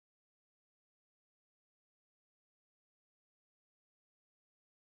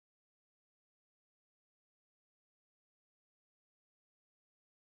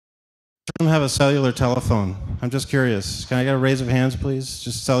have a cellular telephone? I'm just curious. Can I get a raise of hands, please?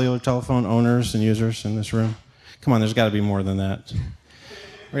 Just cellular telephone owners and users in this room. Come on, there's got to be more than that.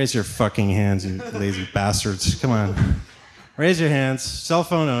 Raise your fucking hands, you lazy bastards. Come on. Raise your hands. Cell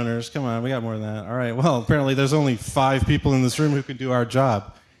phone owners. Come on, we got more than that. All right, well, apparently there's only 5 people in this room who can do our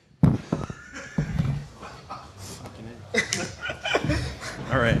job.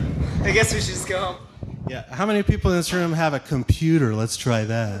 All right. I guess we should just go home. Yeah, how many people in this room have a computer? Let's try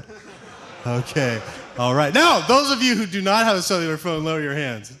that. Okay. All right. Now, those of you who do not have a cellular phone, lower your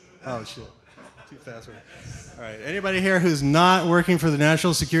hands. Oh, shit. Too fast. All right. Anybody here who's not working for the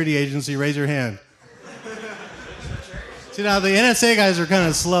National Security Agency, raise your hand. See, now, the NSA guys are kind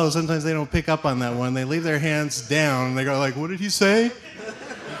of slow. Sometimes they don't pick up on that one. They leave their hands down, and they go like, what did he say? You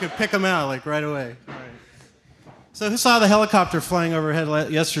can pick them out, like, right away. All right. So who saw the helicopter flying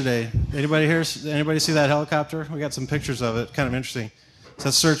overhead yesterday? Anybody here? Anybody see that helicopter? We got some pictures of it. Kind of interesting. It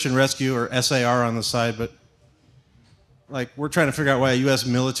says search and rescue, or SAR on the side, but like we're trying to figure out why a U.S.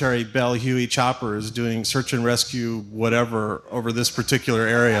 military Bell Huey chopper is doing search and rescue whatever over this particular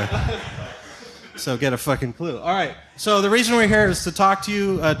area. So get a fucking clue. All right. So the reason we're here is to talk to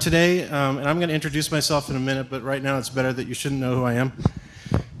you today, and I'm going to introduce myself in a minute, but right now it's better that you shouldn't know who I am.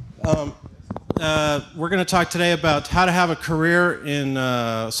 We're going to talk today about how to have a career in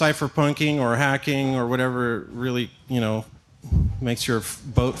cypherpunking or hacking or whatever really, makes your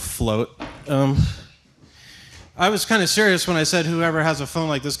boat float. I was kind of serious when I said whoever has a phone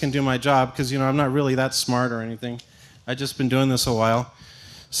like this can do my job because, I'm not really that smart or anything. I've just been doing this a while.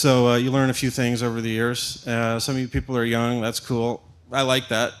 So you learn a few things over the years. Some of you people are young. That's cool. I like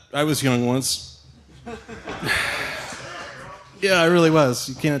that. I was young once. Yeah, I really was.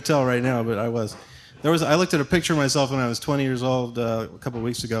 You can't tell right now, but I was. I looked at a picture of myself when I was 20 years old a couple of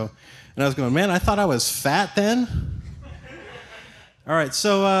weeks ago, and I was going, man, I thought I was fat then? All right,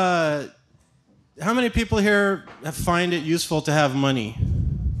 so how many people here find it useful to have money?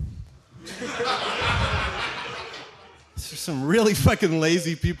 There's some really fucking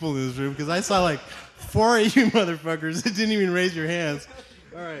lazy people in this room, because I saw like 4 of you motherfuckers that didn't even raise your hands.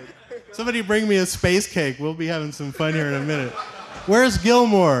 All right. Somebody bring me a space cake. We'll be having some fun here in a minute. Where's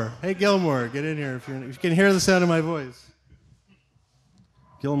Gilmore? Hey, Gilmore, get in here if you can hear the sound of my voice.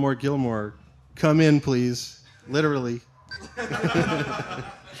 Gilmore, come in, please. Literally.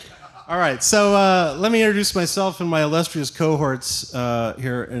 All right, so let me introduce myself and my illustrious cohorts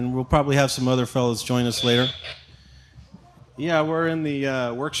here, and we'll probably have some other fellows join us later. Yeah, we're in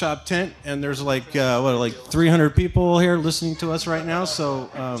the workshop tent, and there's like 300 people here listening to us right now. So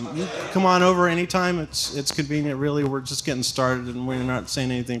you come on over anytime. It's convenient, really. We're just getting started, and we're not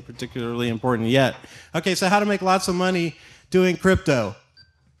saying anything particularly important yet. Okay, so how to make lots of money doing crypto.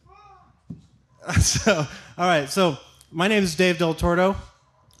 All right, so my name is Dave Del Torto.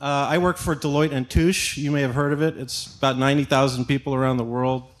 I work for Deloitte & Touche. You may have heard of it. It's about 90,000 people around the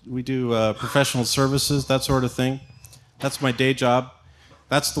world. We do professional services, that sort of thing. That's my day job.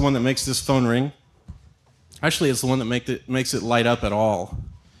 That's the one that makes this phone ring. Actually, it's the one that makes it light up at all.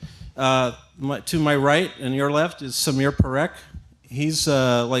 To my right and your left is Samir Parekh. He's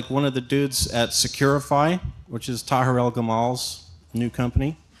like one of the dudes at Securify, which is Tahir El-Gamal's new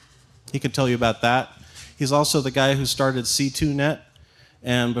company. He could tell you about that. He's also the guy who started C2Net,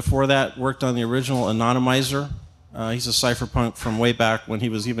 and before that worked on the original Anonymizer. He's a cypherpunk from way back when he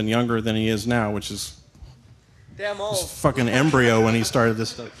was even younger than he is now, which is damn old. Fucking embryo when he started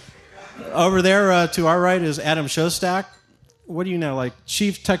this stuff. Over there to our right is Adam Shostak. What do you know, like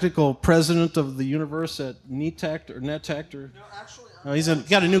chief technical president of the universe at NETECT or NetTect? Or? No, actually, he's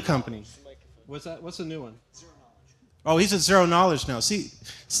got a new company. What's that? What's the new one? Zero Knowledge. Oh, he's at Zero Knowledge now. See,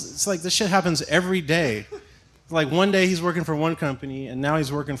 it's like this shit happens every day. Like one day he's working for one company, and now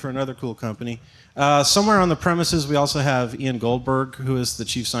he's working for another cool company. Somewhere on the premises, we also have Ian Goldberg, who is the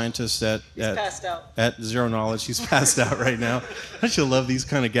chief scientist at Zero Knowledge. He's passed out right now. Don't you love these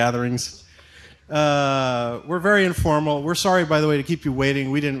kind of gatherings? We're very informal. We're sorry, by the way, to keep you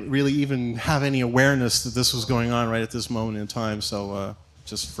waiting. We didn't really even have any awareness that this was going on right at this moment in time, so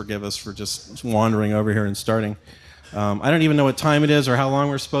just forgive us for just wandering over here and starting. I don't even know what time it is or how long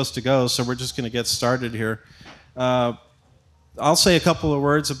we're supposed to go, so we're just going to get started here. I'll say a couple of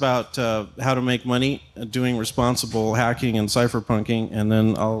words about how to make money doing responsible hacking and cypherpunking, and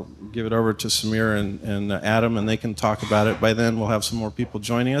then I'll give it over to Samir and Adam, and they can talk about it. By then, we'll have some more people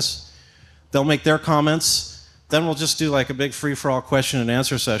joining us. They'll make their comments. Then we'll just do like a big free-for-all question and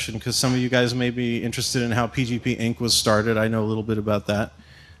answer session, because some of you guys may be interested in how PGP Inc. was started. I know a little bit about that.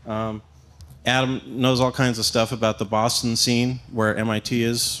 Adam knows all kinds of stuff about the Boston scene, where MIT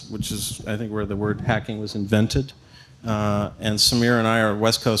is, which is, I think, where the word hacking was invented. And Samir and I are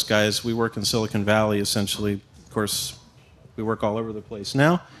West Coast guys. We work in Silicon Valley, essentially. Of course, we work all over the place.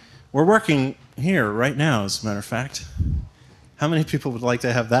 Now, we're working here right now, as a matter of fact. How many people would like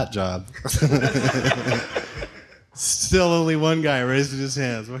to have that job? Still only one guy raising his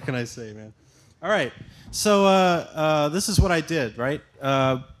hands. What can I say, man? All right. So this is what I did, right?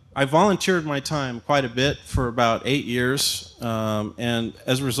 I volunteered my time quite a bit for about 8 years, and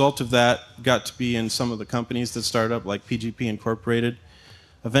as a result of that, got to be in some of the companies that started up, like PGP Incorporated.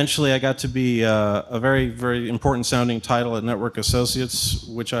 Eventually, I got to be a very, very important sounding title at Network Associates,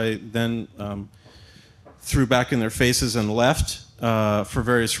 which I then threw back in their faces and left for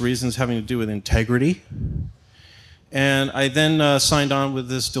various reasons having to do with integrity. And I then signed on with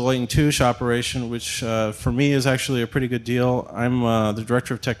this Deloitte & Touche operation, which for me is actually a pretty good deal. I'm the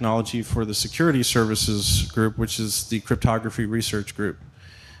Director of Technology for the Security Services Group, which is the Cryptography Research Group.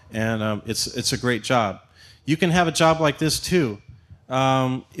 And it's a great job. You can have a job like this too.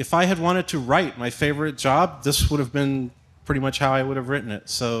 If I had wanted to write my favorite job, this would have been pretty much how I would have written it.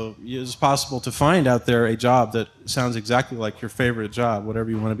 So it's possible to find out there a job that sounds exactly like your favorite job, whatever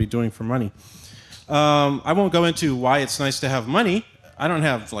you want to be doing for money. I won't go into why it's nice to have money. I don't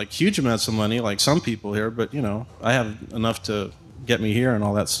have like huge amounts of money like some people here, but you know, I have enough to get me here and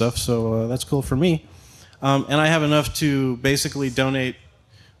all that stuff, so that's cool for me. And I have enough to basically donate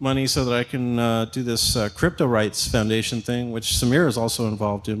money so that I can do this Crypto Rights Foundation thing, which Samir is also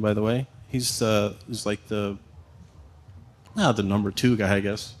involved in, by the way. He's like the number 2 guy, I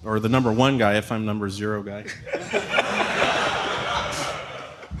guess, or the number 1 guy if I'm number 0 guy.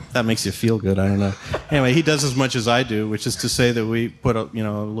 That makes you feel good, I don't know. Anyway, he does as much as I do, which is to say that we put a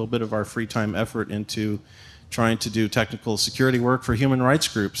little bit of our free time effort into trying to do technical security work for human rights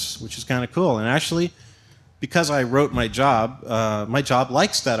groups, which is kind of cool. And actually, because I wrote my job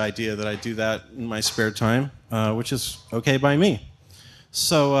likes that idea that I do that in my spare time, which is okay by me.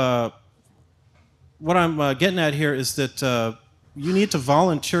 So what I'm getting at here is that you need to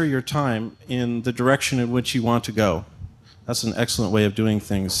volunteer your time in the direction in which you want to go. That's an excellent way of doing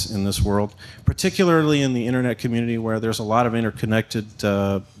things in this world, particularly in the internet community where there's a lot of interconnected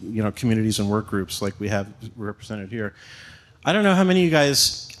communities and work groups like we have represented here. I don't know how many of you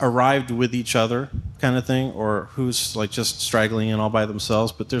guys arrived with each other kind of thing, or who's like just straggling in all by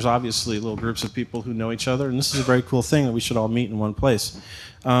themselves, but there's obviously little groups of people who know each other, and this is a very cool thing that we should all meet in one place.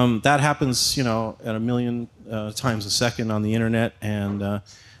 That happens, at 1 million times a second on the internet, and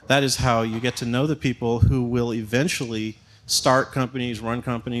that is how you get to know the people who will eventually start companies, run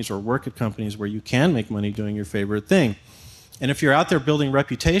companies, or work at companies where you can make money doing your favorite thing. And if you're out there building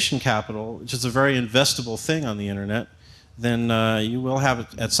reputation capital, which is a very investable thing on the internet, then you will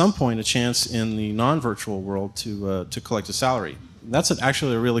have at some point a chance in the non-virtual world to collect a salary. That's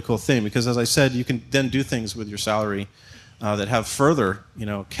actually a really cool thing because, as I said, you can then do things with your salary that have further,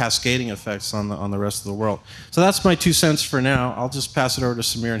 cascading effects on the rest of the world. So that's my 2 cents for now. I'll just pass it over to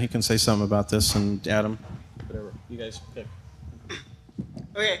Samir, and he can say something about this, and Adam, whatever. You guys pick.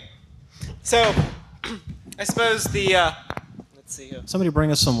 Okay. So, I suppose the, let's see here. Somebody bring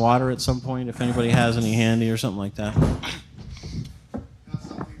us some water at some point if anybody has any handy or something like that.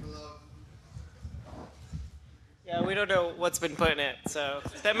 Yeah, we don't know what's been put in it, so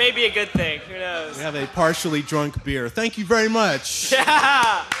that may be a good thing. Who knows? We have a partially drunk beer. Thank you very much.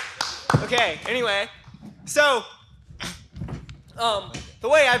 Yeah! Okay, anyway. So, the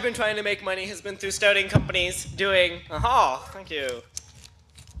way I've been trying to make money has been through starting companies doing... thank you.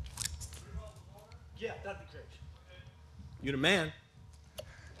 Yeah, that'd be great. You're the man.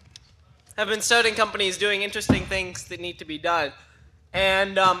 I've been starting companies doing interesting things that need to be done.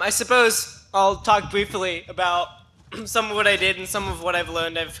 And I suppose I'll talk briefly about some of what I did and some of what I've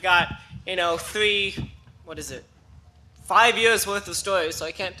learned. I've got, 5 years worth of stories, so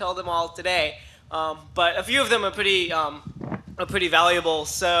I can't tell them all today. But a few of them are pretty valuable.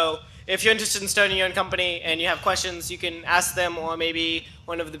 So if you're interested in starting your own company and you have questions, you can ask them, or maybe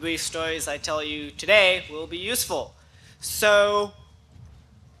one of the brief stories I tell you today will be useful. So,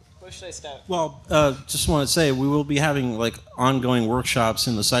 where should I start? Well, just want to say we will be having ongoing workshops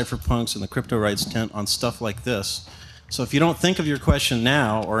in the Cypherpunks and the Crypto Rights tent on stuff like this. So if you don't think of your question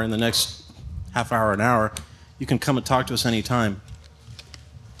now or in the next half hour, an hour, you can come and talk to us anytime,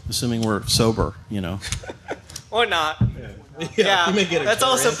 assuming we're sober, Or not. Yeah, you may get a that's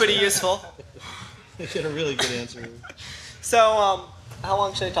also answer. pretty useful. You get a really good answer. So, how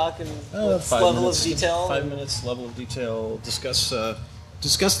long should I talk in level of detail? 5 minutes, level of detail. Discuss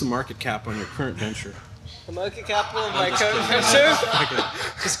the market cap on your current venture. The market capital of my current venture? Okay.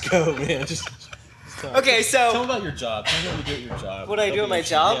 Just go, man. Just talk. Okay, so... Tell me about your job. Tell me what you do at your job. What I do at my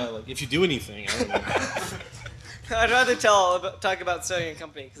job? Yeah, if you do anything. I don't know. I'd rather talk about starting a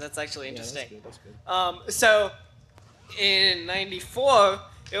company because that's actually interesting. Yeah, that's good. So in '94,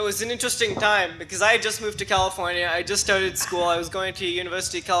 it was an interesting time because I had just moved to California. I just started school. I was going to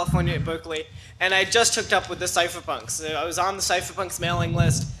University of California at Berkeley, and I just hooked up with the Cypherpunks. So I was on the Cypherpunks mailing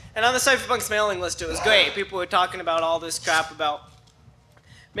list, and on the Cypherpunks mailing list, it was great. People were talking about all this crap about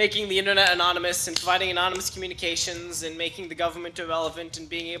making the internet anonymous and providing anonymous communications and making the government irrelevant and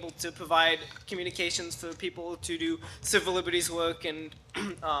being able to provide communications for people to do civil liberties work and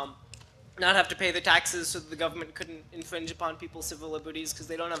not have to pay the taxes so that the government couldn't infringe upon people's civil liberties because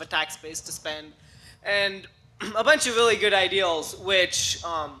they don't have a tax base to spend. And a bunch of really good ideals which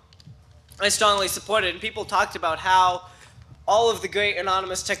I strongly supported. And people talked about how all of the great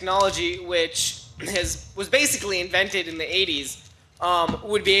anonymous technology which was basically invented in the 80s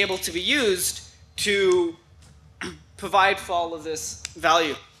would be able to be used to provide for all of this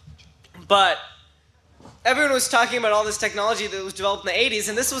value. But everyone was talking about all this technology that was developed in the 80s,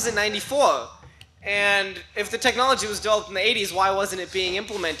 and this was in '94. And if the technology was developed in the 80s, why wasn't it being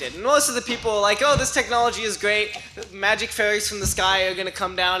implemented? And most of the people were like, oh, this technology is great. Magic fairies from the sky are going to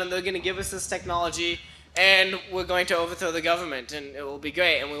come down, and they're going to give us this technology, and we're going to overthrow the government, and it will be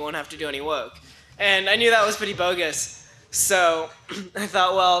great, and we won't have to do any work. And I knew that was pretty bogus. So I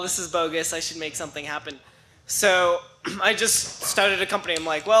thought, well, this is bogus. I should make something happen. So I just started a company. I'm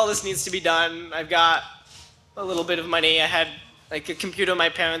like, well, this needs to be done. I've got a little bit of money. I had like a computer my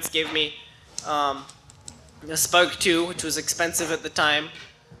parents gave me, a Spark 2, which was expensive at the time,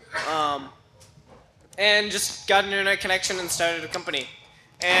 and just got an internet connection and started a company.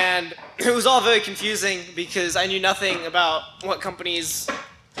 And it was all very confusing because I knew nothing about what company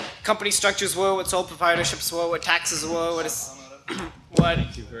structures were, what sole proprietorships were, what taxes were, what.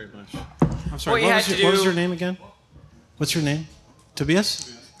 Thank you very much. I'm sorry, what was your name again? What's your name?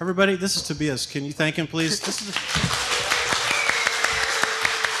 Tobias? Everybody, this is Tobias. Can you thank him, please?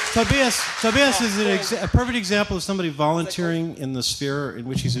 Tobias is a perfect example of somebody volunteering in the sphere in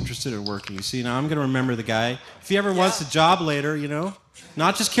which he's interested in working. You see, now I'm going to remember the guy. If he ever wants a job later, you know,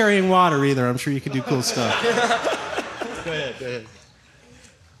 not just carrying water either. I'm sure you could do cool stuff. Go ahead.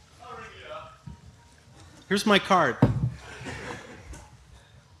 Here's my card.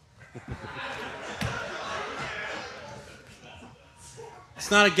 It's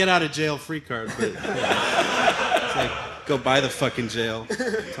not a get out of jail free card, but yeah. It's like go buy the fucking jail.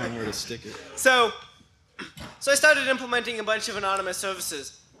 Tell them where to stick it. So I started implementing a bunch of anonymous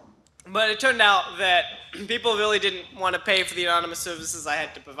services, but it turned out that people really didn't want to pay for the anonymous services I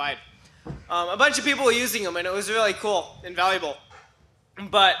had to provide. A bunch of people were using them, and it was really cool and valuable.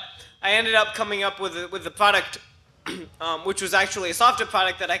 But I ended up coming up with a product, which was actually a software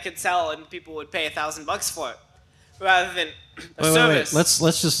product that I could sell, and people would pay $1,000 for it, rather than a service. Wait.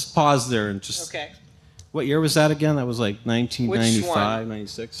 Let's just pause there and just. Okay. What year was that again? That was like 1995,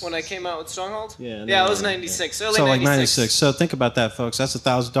 96. When I came out with Stronghold? Yeah. Yeah, it was 96. Early so 96. like 96. So think about that, folks. That's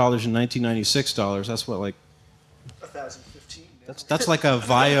 $1,000 in 1996 dollars. That's what like. 1,015. That's like a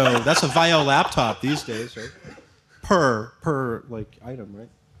Vio. That's a Vio laptop these days, right? Per like item, right?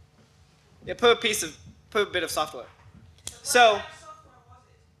 Yeah, per bit of software. So,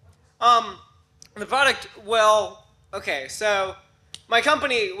 the product, well, okay, so my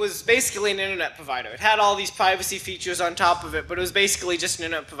company was basically an internet provider. It had all these privacy features on top of it, but it was basically just an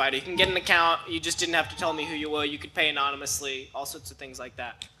internet provider. You can get an account, you just didn't have to tell me who you were, you could pay anonymously, all sorts of things like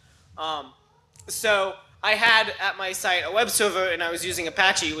that. So I had at my site a web server, and I was using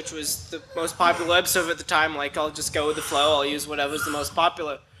Apache, which was the most popular web server at the time. Like, I'll just go with the flow, I'll use whatever's the most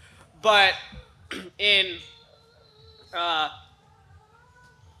popular. But in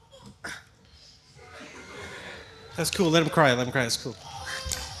That's cool. Let him cry. That's cool.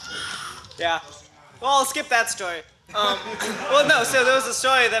 Yeah. Well, I'll skip that story. Well, no, so there was a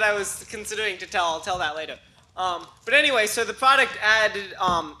story that I was considering to tell. I'll tell that later. But anyway, so the product added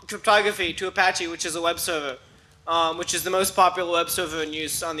cryptography to Apache, which is a web server, which is the most popular web server in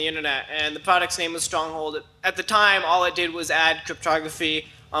use on the internet. And the product's name was Stronghold. At the time, all it did was add cryptography,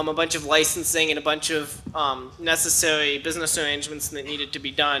 a bunch of licensing, and a bunch of necessary business arrangements that needed to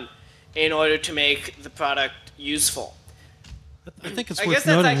be done in order to make the product useful. I think it's I worth guess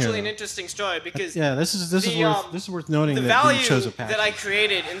that's noting actually here, an interesting story because this is worth noting the that value you chose Apache. that I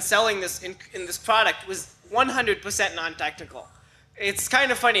created in selling this in this product was 100% non-technical. It's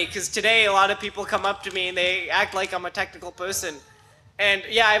kind of funny because today a lot of people come up to me and they act like I'm a technical person. And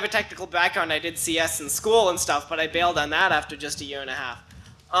yeah, I have a technical background. I did CS in school and stuff, but I bailed on that after just a year and a half.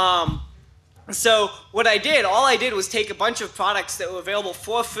 So what all I did was take a bunch of products that were available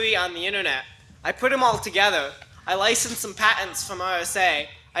for free on the internet. I put them all together. I licensed some patents from RSA.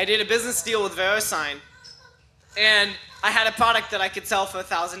 I did a business deal with VeriSign. and I had a product that I could sell for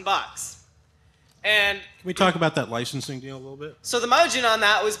 $1,000. And Can we talk about that licensing deal a little bit? so the margin on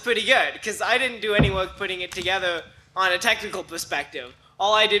that was pretty good because I didn't do any work putting it together on a technical perspective.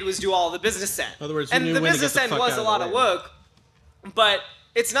 All I did was do all the business end. In other words, you and knew the when to business get the end fuck was out a of lot the of way. work, but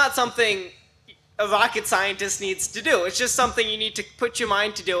it's not something a rocket scientist needs to do. It's just something you need to put your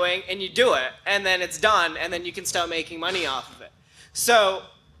mind to doing, and you do it, and then it's done, and then you can start making money off of it. So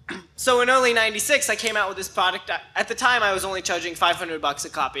in early '96, I came out with this product. At the time, I was only charging $500 a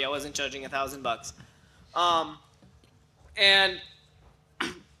copy. I wasn't charging $1,000. And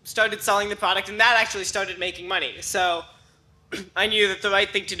started selling the product, and that actually started making money. So I knew that the right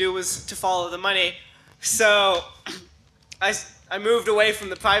thing to do was to follow the money. So I moved away from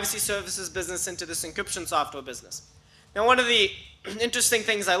the privacy services business into this encryption software business. Now, one of the interesting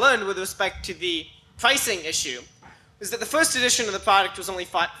things I learned with respect to the pricing issue is that the first edition of the product was only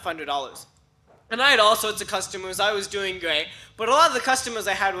 $500. And I had all sorts of customers. I was doing great. But a lot of the customers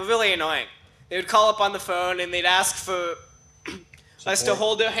I had were really annoying. They would call up on the phone and they'd ask for us to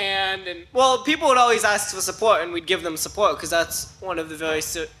hold their hand. And well, people would always ask for support, and we'd give them support because that's one of the very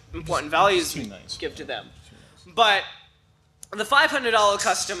important values we give to them. But the $500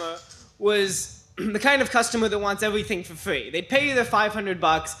 customer was the kind of customer that wants everything for free. They'd pay you their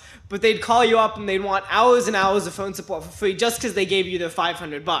 $500, but they'd call you up and they'd want hours and hours of phone support for free just because they gave you their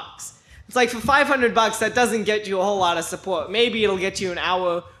 $500. It's like for $500, that doesn't get you a whole lot of support. Maybe it'll get you an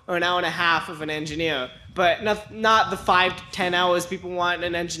hour or an hour and a half of an engineer, but not the 5 to 10 hours people want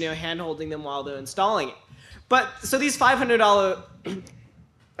an engineer hand-holding them while they're installing it. But so these $500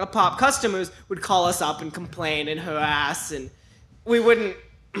 a pop customers would call us up and complain and harass, and we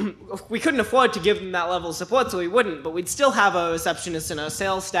couldn't afford to give them that level of support, so we wouldn't, but we'd still have our receptionists and our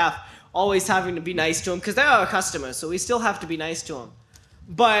sales staff always having to be nice to them because they're our customers, so we still have to be nice to them.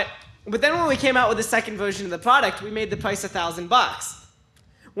 But then when we came out with the second version of the product, we made the price $1,000.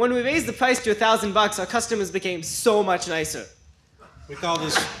 When we raised the price to $1,000, our customers became so much nicer. We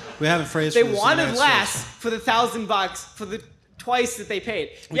have a phrase They for this in the wanted United less States. for the $1,000 for the twice that they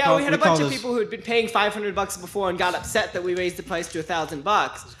paid. We had a we bunch call of this- people who had been paying $500 before and got upset that we raised the price to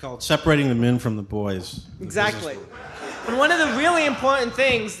 $1,000. It's called separating the men from the boys. Exactly. And one of the really important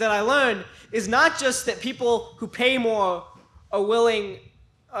things that I learned is not just that people who pay more are willing,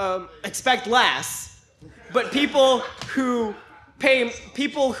 expect less, but people who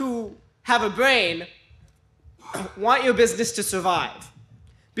have a brain want your business to survive.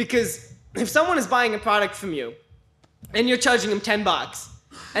 Because if someone is buying a product from you and you're charging them $10,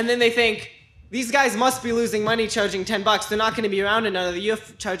 and then they think, these guys must be losing money charging $10, they're not going to be around another year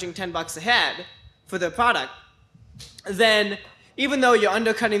charging $10 a head for their product, then even though you're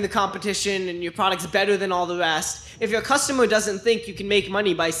undercutting the competition and your product's better than all the rest, if your customer doesn't think you can make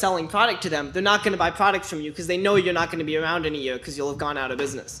money by selling product to them, they're not going to buy product from you because they know you're not going to be around in a year because you'll have gone out of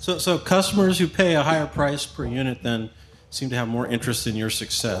business. So customers who pay a higher price per unit then seem to have more interest in your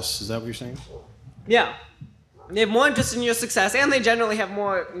success. Is that what you're saying? Yeah. They have more interest in your success, and they generally have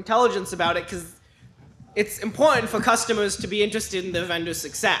more intelligence about it because it's important for customers to be interested in their vendor's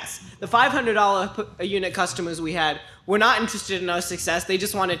success. The $500 a unit customers we had were not interested in our success. They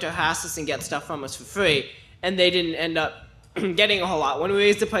just wanted to harass us and get stuff from us for free, and they didn't end up getting a whole lot. When we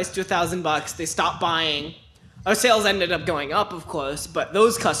raised the price to $1,000, they stopped buying. Our sales ended up going up, of course, but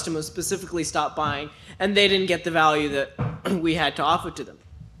those customers specifically stopped buying, and they didn't get the value that we had to offer to them.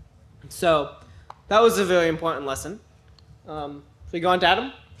 So that was a very important lesson. Should we go on to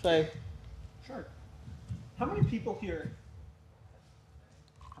Adam? Sure. How many people here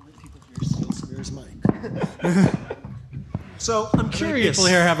still smears Mike? So I'm curious. People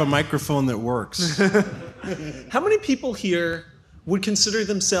here have a microphone that works. How many people here would consider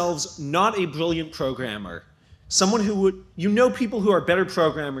themselves not a brilliant programmer? Someone who would, people who are better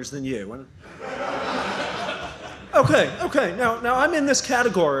programmers than you. Okay. Now I'm in this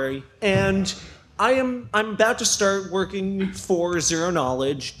category, and I'm about to start working for Zero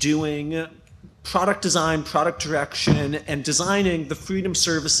Knowledge, doing product design, product direction, and designing the freedom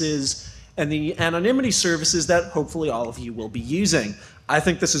services and the anonymity services that hopefully all of you will be using. I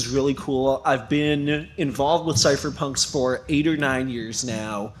think this is really cool. I've been involved with cypherpunks for 8 or 9 years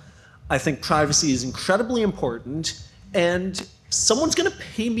now. I think privacy is incredibly important, and someone's going to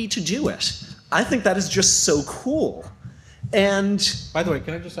pay me to do it. I think that is just so cool. And by the way,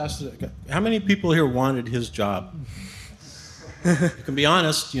 can I just ask, how many people here wanted his job? You can be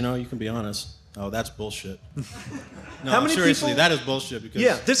honest, you can be honest. Oh, that's bullshit. No, how many seriously, people, that is bullshit. Because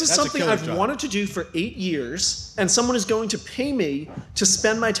this is that's something I've wanted to do for 8 years, and someone is going to pay me to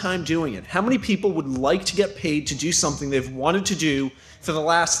spend my time doing it. How many people would like to get paid to do something they've wanted to do for the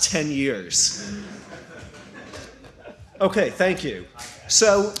last 10 years? Okay, thank you.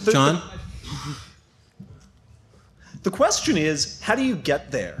 So, John? The question is, how do you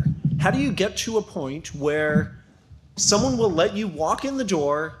get there? How do you get to a point where someone will let you walk in the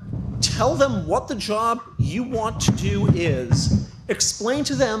door, tell them what the job you want to do is, explain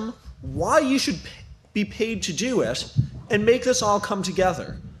to them why you should be paid to do it, and make this all come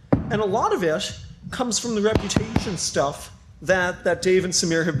together? And a lot of it comes from the reputation stuff that Dave and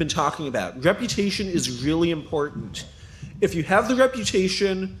Samir have been talking about. Reputation is really important. If you have the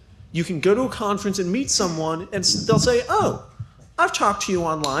reputation, you can go to a conference and meet someone, and they'll say, oh, I've talked to you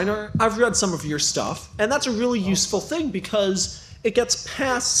online, or I've read some of your stuff. And that's a really useful thing because it gets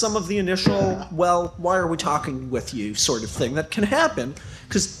past some of the initial, well, why are we talking with you sort of thing that can happen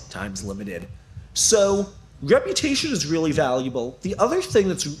because time's limited. So reputation is really valuable. The other thing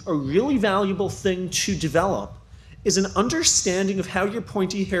that's a really valuable thing to develop is an understanding of how your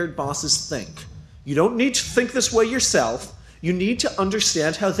pointy-haired bosses think. You don't need to think this way yourself. You need to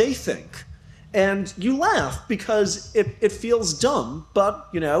understand how they think. And you laugh because it feels dumb, but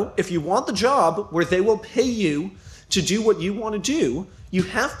if you want the job where they will pay you to do what you want to do, you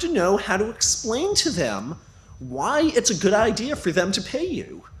have to know how to explain to them why it's a good idea for them to pay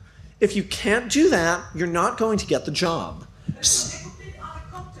you. If you can't do that, you're not going to get the job.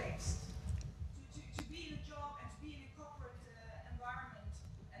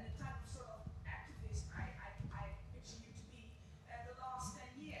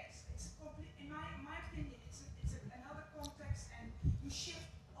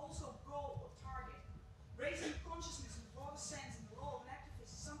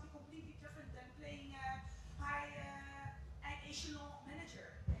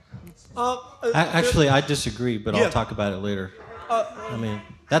 Actually, I disagree, but Yeah. I'll talk about it later. I mean,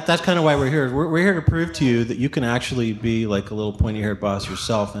 that's kind of why we're here. We're here to prove to you that you can actually be like a little pointy-haired boss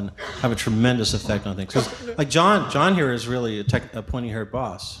yourself and have a tremendous effect on things. 'Cause, like John here is really a pointy-haired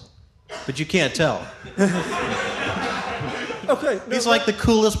boss, but you can't tell. Okay. He's like the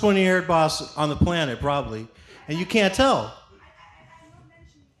coolest pointy-haired boss on the planet, probably, and you can't tell.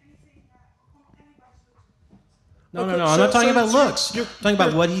 No, Okay, I'm not talking about looks. you're- I'm talking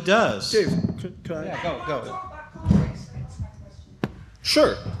about what he does. Dave, can I? Yeah, go.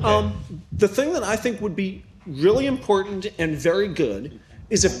 Sure. The thing that I think would be really important and very good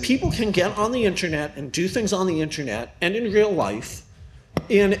is if people can get on the internet and do things on the internet and in real life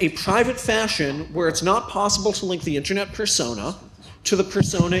in a private fashion where it's not possible to link the internet persona to the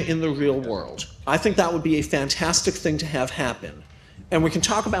persona in the real world. I think that would be a fantastic thing to have happen. And we can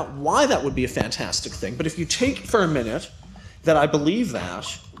talk about why that would be a fantastic thing. But if you take for a minute that I believe that,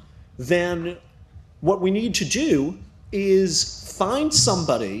 then what we need to do is find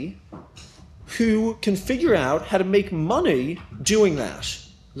somebody who can figure out how to make money doing that,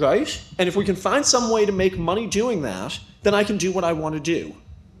 right? And if we can find some way to make money doing that, then I can do what I want to do.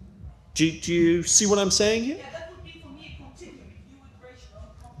 Do you see what I'm saying here? Yeah, that would be for me a continuum. If you would raise your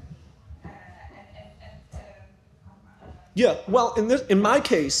own company Yeah, well, in my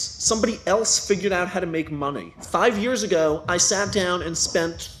case, somebody else figured out how to make money. 5 years ago, I sat down and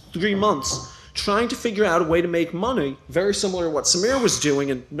spent 3 months trying to figure out a way to make money, very similar to what Samir was doing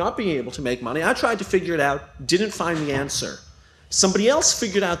and not being able to make money. I tried to figure it out, didn't find the answer. Somebody else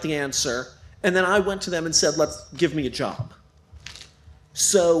figured out the answer, and then I went to them and said, give me a job.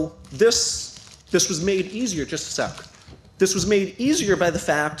 So this was made easier, just a sec. This was made easier by the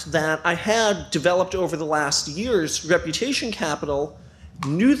fact that I had developed over the last years reputation capital,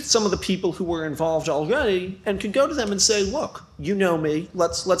 knew some of the people who were involved already, and could go to them and say, look, you know me,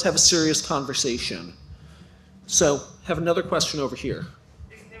 let's have a serious conversation. So, have another question over here.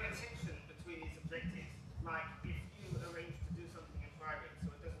 Is there a tension between these objectives? Like, if you arrange to do something in private so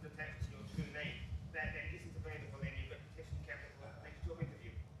it doesn't detect your true name, that then isn't available in your reputation capital next job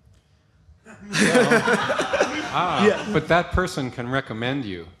interview? But that person can recommend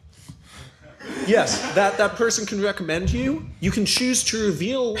you. Yes, that person can recommend you. You can choose to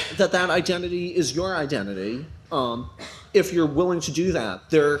reveal that identity is your identity if you're willing to do that.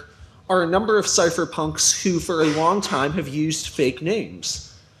 There are a number of cypherpunks who for a long time have used fake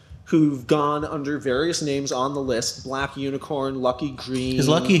names, who've gone under various names on the list, Black Unicorn, Lucky Green. Is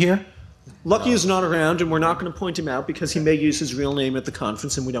Lucky here? Lucky is not around, and we're not going to point him out because he may use his real name at the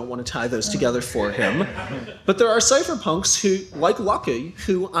conference, and we don't want to tie those together for him. But there are cypherpunks who, like Lucky,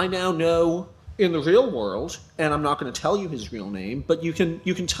 who I now know in the real world, and I'm not going to tell you his real name, but you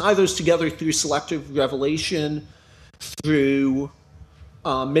can tie those together through selective revelation, through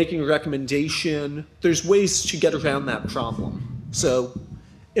making a recommendation. There's ways to get around that problem. So,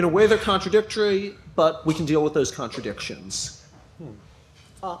 in a way, they're contradictory, but we can deal with those contradictions.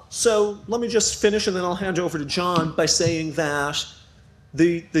 So let me just finish, and then I'll hand over to John by saying that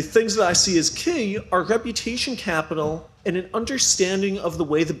the things that I see as key are reputation capital and an understanding of the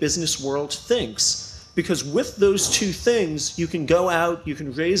way the business world thinks. Because with those two things, you can go out, you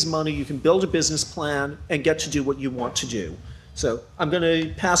can raise money, you can build a business plan, and get to do what you want to do. So I'm going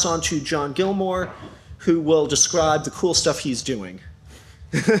to pass on to John Gilmore, who will describe the cool stuff he's doing.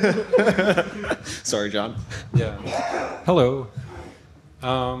 Sorry, John. Yeah. Hello.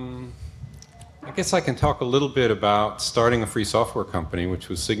 I guess I can talk a little bit about starting a free software company, which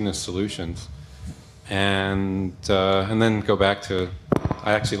was Cygnus Solutions, and then go back to.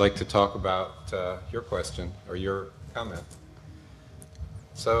 I actually like to talk about your question or your comment.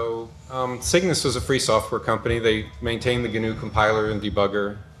 So Cygnus was a free software company. They maintained the GNU compiler and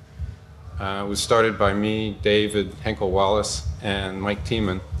debugger. It was started by me, David Henkel Wallace, and Mike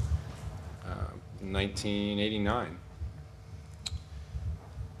Tiemann in 1989.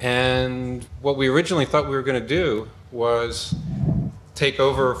 And what we originally thought we were going to do was take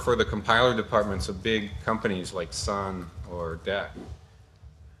over for the compiler departments of big companies like Sun or DEC.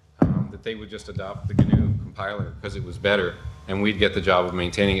 That they would just adopt the GNU compiler because it was better, and we'd get the job of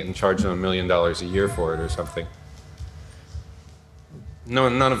maintaining it and charge them $1 million a year for it or something. No,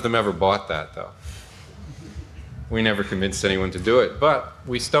 none of them ever bought that, though. We never convinced anyone to do it, but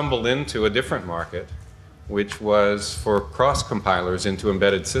we stumbled into a different market, which was for cross-compilers into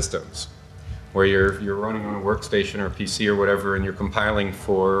embedded systems, where you're running on a workstation or a PC or whatever, and you're compiling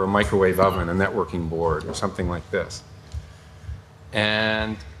for a microwave oven, a networking board, or something like this.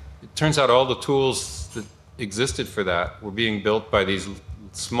 And it turns out all the tools that existed for that were being built by these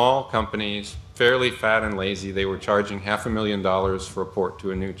small companies, fairly fat and lazy. They were charging $500,000 for a port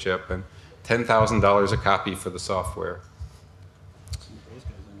to a new chip and $10,000 a copy for the software.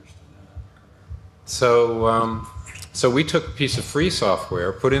 So we took a piece of free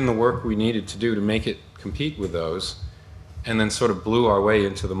software, put in the work we needed to do to make it compete with those, and then sort of blew our way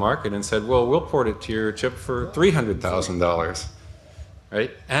into the market and said, well, we'll port it to your chip for $300,000.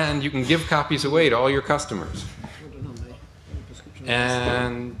 Right? And you can give copies away to all your customers.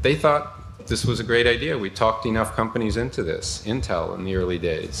 And they thought this was a great idea. We talked enough companies into this. Intel in the early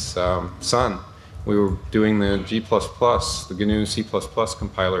days, Sun. We were doing the G++, the GNU C++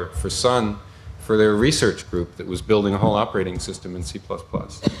 compiler for Sun for their research group that was building a whole operating system in C++.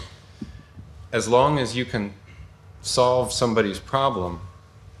 As long as you can solve somebody's problem,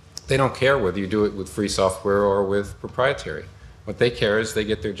 they don't care whether you do it with free software or with proprietary. What they care is they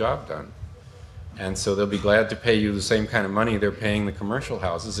get their job done. And so they'll be glad to pay you the same kind of money they're paying the commercial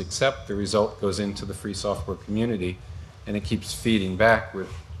houses, except the result goes into the free software community, and it keeps feeding back with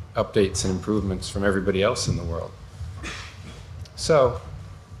updates and improvements from everybody else in the world. So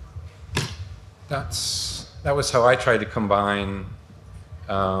that was how I tried to combine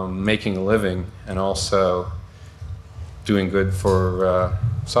making a living and also doing good for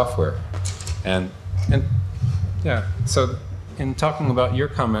software. And yeah, so in talking about your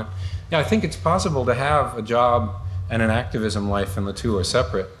comment, yeah, I think it's possible to have a job and an activism life, and the two are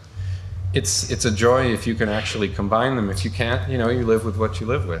separate. It's a joy if you can actually combine them. If you can't, you live with what you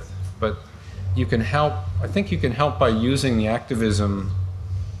live with. But you can help, I think you can help by using the activism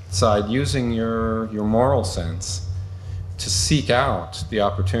side, using your moral sense to seek out the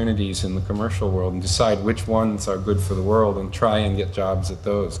opportunities in the commercial world and decide which ones are good for the world and try and get jobs at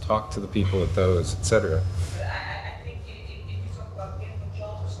those, talk to the people at those, etc. I think if you talk about getting a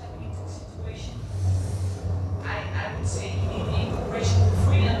job or stepping into the situation, I would say you need the incorporation of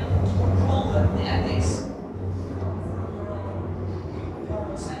freedom to control the ethics from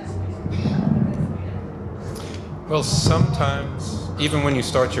moral sense, basically. Well, sometimes, even when you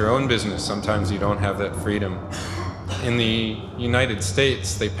start your own business, sometimes you don't have that freedom. In the United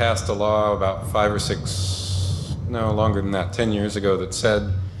States, they passed a law about 5 or 6, no, longer than that, 10 years ago, that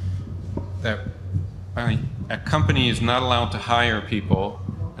said that a company is not allowed to hire people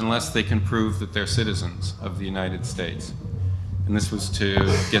unless they can prove that they're citizens of the United States. And this was to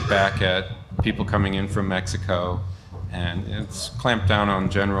get back at people coming in from Mexico, and it's clamped down on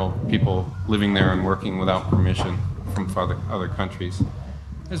general people living there and working without permission from other countries.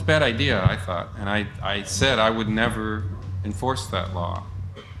 It was a bad idea, I thought, and I said I would never enforce that law.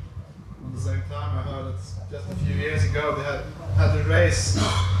 At the same time, I heard that just a few years ago they had to raise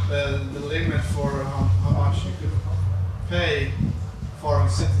the limit for how much you could pay foreign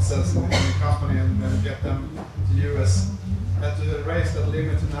citizens in the company and then get them to the US. Had to raise that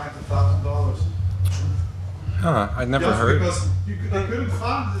limit to $90,000. Huh, I'd never Just heard. because they couldn't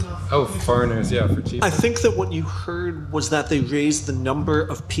find enough. Oh, foreigners, yeah, for cheap. I think that what you heard was that they raised the number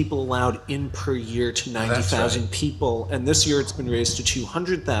of people allowed in per year to 90,000 right. people, and this year it's been raised to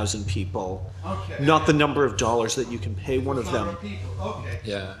 200,000 people. Okay. Not the number of dollars that you can pay one of Number them. of people. Okay.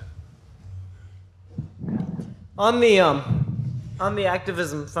 Yeah. On the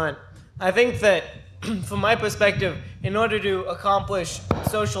activism front, I think that from my perspective, in order to accomplish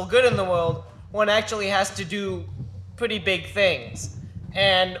social good in the world, one actually has to do pretty big things.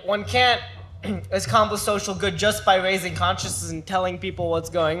 And one can't accomplish social good just by raising consciousness and telling people what's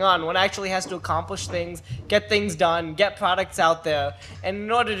going on. One actually has to accomplish things, get things done, get products out there. And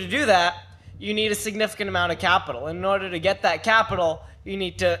in order to do that, you need a significant amount of capital. And in order to get that capital, you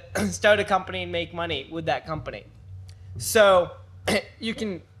need to start a company and make money with that company. So you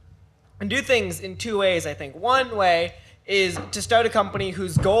can do things in two ways, I think. One way is to start a company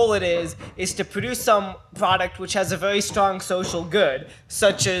whose goal it is to produce some product which has a very strong social good,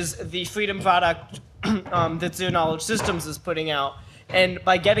 such as the freedom product that Zero Knowledge Systems is putting out. And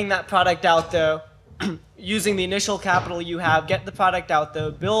by getting that product out there, using the initial capital you have, get the product out there,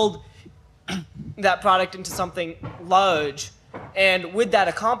 build that product into something large, and with that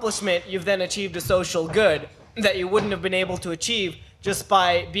accomplishment, you've then achieved a social good that you wouldn't have been able to achieve just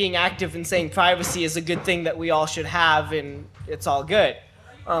by being active and saying privacy is a good thing that we all should have and it's all good.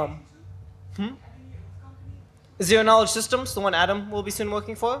 Zero Knowledge Systems, the one Adam will be soon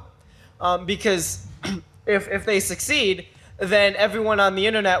working for, because if they succeed, then everyone on the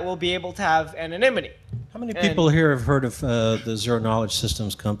internet will be able to have anonymity. How many people here have heard of the Zero Knowledge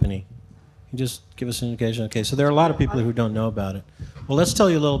Systems company? Can you just give us an indication? Okay, so there are a lot of people who don't know about it. Well, let's tell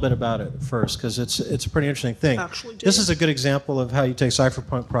you a little bit about it first, because it's a pretty interesting thing. Actually, this is a good example of how you take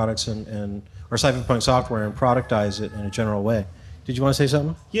cypherpunk products or cypherpunk software and productize it in a general way. Did you want to say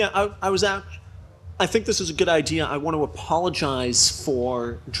something? Yeah, I think this is a good idea. I want to apologize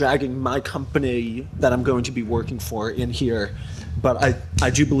for dragging my company that I'm going to be working for in here, but I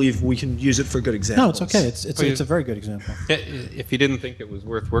do believe we can use it for good examples. No, it's okay. It's a very good example. Yeah, if you didn't think it was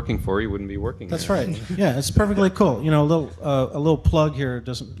worth working for, you wouldn't be working That's there. right. Yeah, it's perfectly cool. You know, a little plug here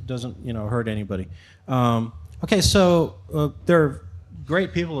doesn't hurt anybody. Okay, so there are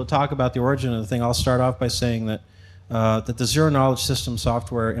great people to talk about the origin of the thing. I'll start off by saying that the Zero Knowledge System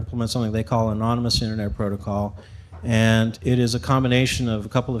software implements something they call anonymous internet protocol, and it is a combination of a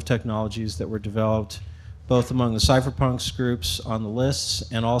couple of technologies that were developed both among the cypherpunks groups on the lists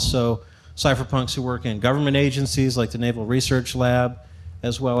and also cypherpunks who work in government agencies like the Naval Research Lab,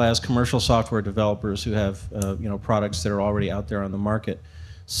 as well as commercial software developers who have products that are already out there on the market.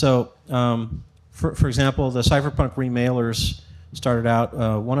 So, for example, the cypherpunk remailers started out,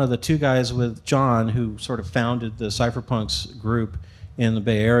 one of the two guys with John who sort of founded the cypherpunks group in the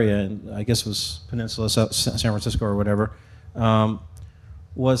Bay Area, and I guess it was Peninsula, San Francisco or whatever,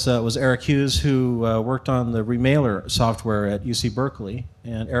 was Eric Hughes, who worked on the remailer software at UC Berkeley.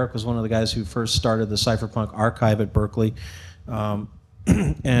 And Eric was one of the guys who first started the cypherpunk archive at Berkeley,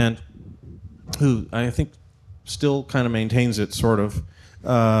 and who I think still kind of maintains it, sort of.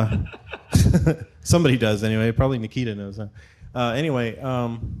 Somebody does anyway, probably Nikita knows that. Anyway,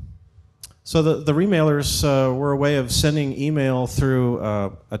 so the remailers were a way of sending email through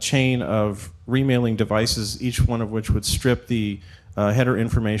a chain of remailing devices, each one of which would strip the header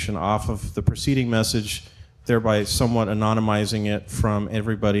information off of the preceding message, thereby somewhat anonymizing it from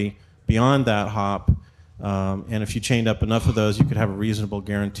everybody beyond that hop. And if you chained up enough of those, you could have a reasonable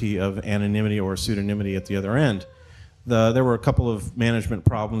guarantee of anonymity or pseudonymity at the other end. There were a couple of management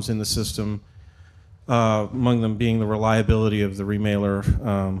problems in the system, among them being the reliability of the remailer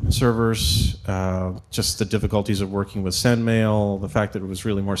servers, just the difficulties of working with SendMail, the fact that it was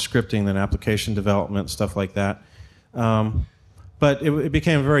really more scripting than application development, stuff like that. But it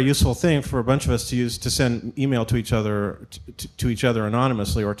became a very useful thing for a bunch of us to use to send email to each other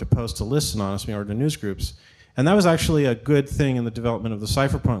anonymously, or to post to lists anonymously, or to news groups. And that was actually a good thing in the development of the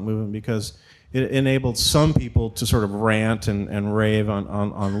cypherpunk movement, because it enabled some people to sort of rant and rave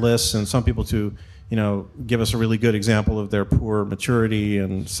on lists, and some people to give us a really good example of their poor maturity,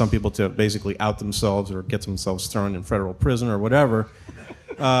 and some people to basically out themselves or get themselves thrown in federal prison or whatever.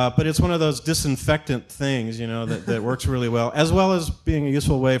 But it's one of those disinfectant things, that works really well as being a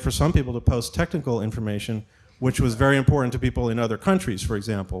useful way for some people to post technical information, which was very important to people in other countries, for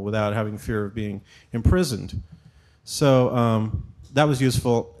example, without having fear of being imprisoned. So that was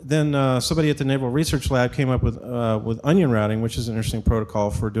useful. Then somebody at the Naval Research Lab came up with onion routing, which is an interesting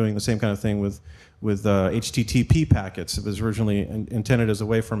protocol for doing the same kind of thing with HTTP packets. It was originally intended as a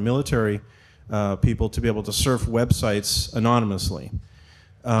way for military people to be able to surf websites anonymously.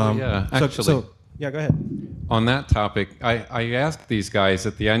 Yeah, actually. Yeah, go ahead. On that topic, I asked these guys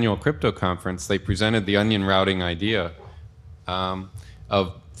at the annual crypto conference, they presented the onion routing idea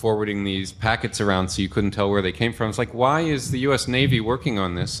of forwarding these packets around so you couldn't tell where they came from. It's like, why is the US Navy working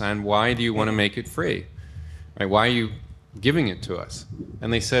on this, and why do you want to make it free? Right? Why are you giving it to us?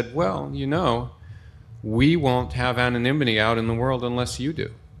 And they said, well, you know, we won't have anonymity out in the world unless you do.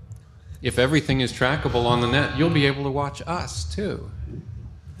 If everything is trackable on the net, you'll be able to watch us too.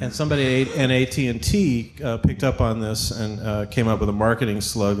 And somebody at AT&T picked up on this and came up with a marketing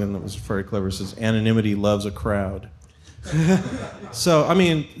slogan that was very clever. It says, "Anonymity loves a crowd." So, I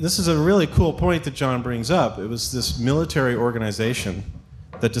mean, this is a really cool point that John brings up. It was this military organization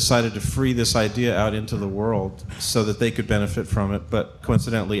that decided to free this idea out into the world so that they could benefit from it, but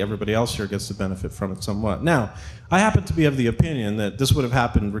coincidentally, everybody else here gets to benefit from it somewhat. Now, I happen to be of the opinion that this would have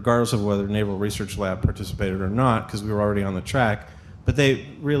happened regardless of whether Naval Research Lab participated or not, because we were already on the track. But they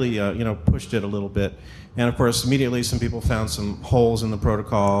really, pushed it a little bit. And of course, immediately some people found some holes in the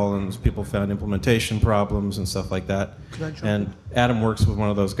protocol, and people found implementation problems and stuff like that. Could I jump And Adam works with one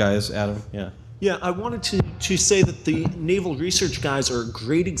of those guys. Adam, yeah. Yeah, I wanted to say that the naval research guys are a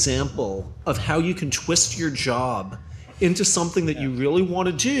great example of how you can twist your job into something that you really want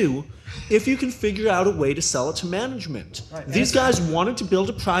to do if you can figure out a way to sell it to management. Right. These guys wanted to build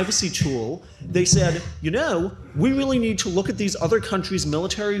a privacy tool. They said, we really need to look at these other countries'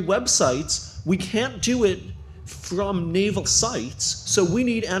 military websites. We can't do it from naval sites, so we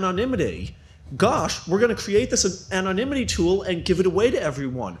need anonymity. Gosh, we're going to create this anonymity tool and give it away to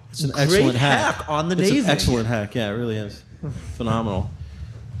everyone. It's an excellent hack on the Navy. It's an excellent hack, yeah, it really is. Phenomenal.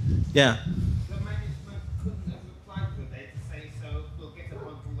 Yeah. The management couldn't have replied to it to say, so we'll get a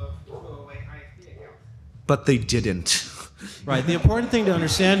bundle of throwaway ISP accounts. But they didn't. Right. The important thing to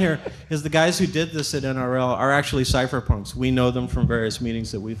understand here is the guys who did this at NRL are actually cypherpunks. We know them from various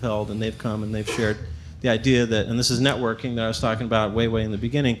meetings that we've held, and they've come and they've shared the idea that, and this is networking that I was talking about way in the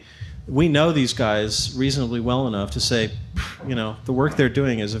beginning. We know these guys reasonably well enough to say, the work they're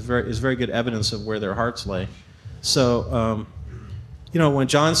doing is very good evidence of where their hearts lay. So, when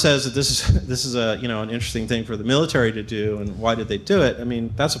John says that this is a an interesting thing for the military to do, and why did they do it? I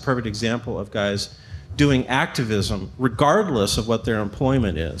mean, that's a perfect example of guys doing activism regardless of what their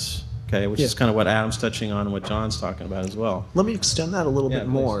employment is. Okay, which is kind of what Adam's touching on and what John's talking about as well. Let me extend that a little bit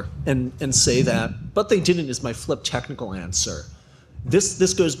more and say that, but they didn't is my flip technical answer.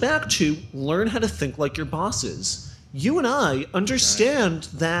 This goes back to learn how to think like your bosses. You and I understand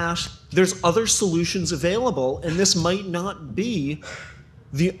that there's other solutions available, and this might not be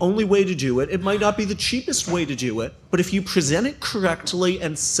the only way to do it. It might not be the cheapest way to do it, but if you present it correctly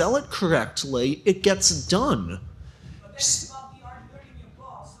and sell it correctly, it gets done. But that's about the art of learning your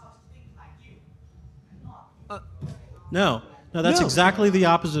boss how to think like you, and not. No, that's exactly the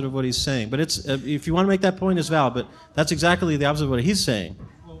opposite of what he's saying. But it's if you want to make that point, it's valid. But that's exactly the opposite of what he's saying.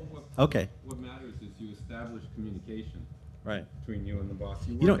 Well, okay. What matters is you establish communication right between you and the boss.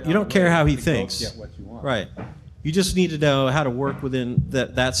 You don't care how he thinks. Get what you want. Right. You just need to know how to work within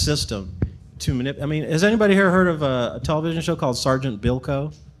that system to manipulate. I mean, has anybody here heard of a television show called Sergeant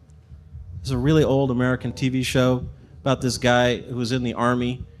Bilko? It's a really old American TV show about this guy who was in the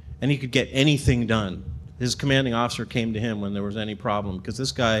Army, and he could get anything done. His commanding officer came to him when there was any problem because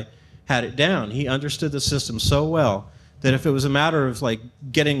this guy had it down. He understood the system so well that if it was a matter of like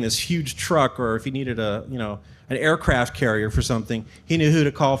getting this huge truck, or if he needed an aircraft carrier for something, he knew who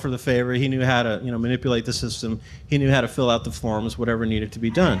to call for the favor. He knew how to manipulate the system. He knew how to fill out the forms, whatever needed to be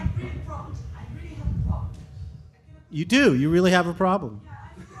done. I really have a problem. You do. You really have a problem. Yeah, I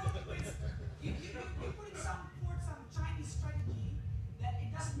have a problem with you putting forward some Chinese strategy that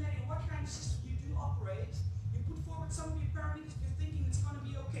it doesn't matter what kind of system you do operate. You put forward some of your parameters. You're thinking it's going to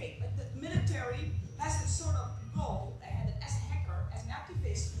be okay. But the military has this sort of goal. And as a hacker, as an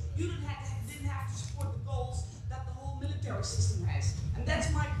activist, you didn't have to support the goals that the whole military system has. And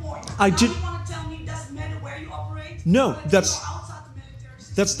that's my point. You want to tell me it doesn't matter where you operate? No, that's outside the military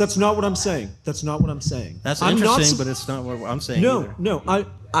system. that's not what I'm saying. That's not what I'm saying. That's interesting, but it's not what I'm saying either. No,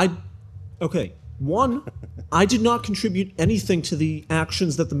 okay. One, I did not contribute anything to the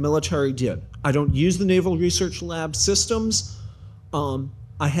actions that the military did. I don't use the Naval Research Lab systems.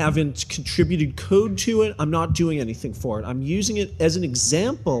 I haven't contributed code to it. I'm not doing anything for it. I'm using it as an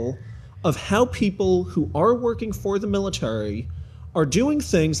example of how people who are working for the military are doing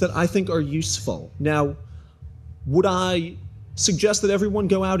things that I think are useful. Now, would I suggest that everyone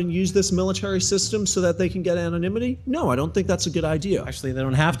go out and use this military system so that they can get anonymity? No, I don't think that's a good idea. Actually, they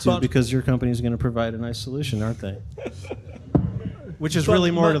don't have to, because your company is going to provide a nice solution, aren't they? Which is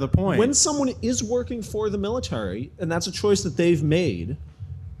really more to the point. When someone is working for the military, and that's a choice that they've made,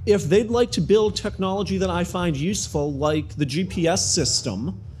 if they'd like to build technology that I find useful, like the GPS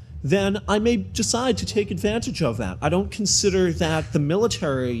system, then I may decide to take advantage of that. I don't consider that the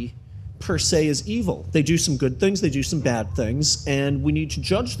military per se is evil. They do some good things, they do some bad things, and we need to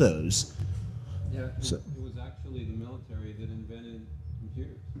judge those. Yeah, it was actually the military that invented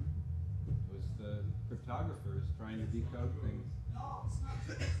computers. It was the cryptographers trying to decode things. No?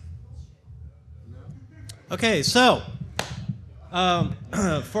 Okay, so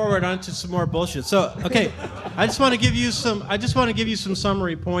forward onto some more bullshit. So, okay, I just want to give you some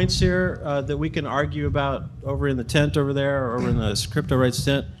summary points here that we can argue about over in the tent over there, or over in the crypto rights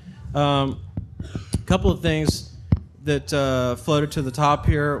tent. A couple of things that floated to the top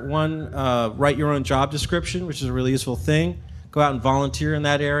here. One, write your own job description, which is a really useful thing. Go out and volunteer in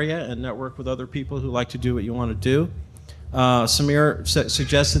that area and network with other people who like to do what you want to do. Samir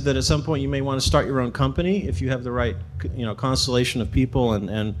suggested that at some point you may want to start your own company if you have the right, constellation of people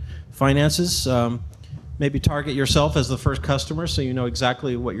and finances. Maybe target yourself as the first customer so you know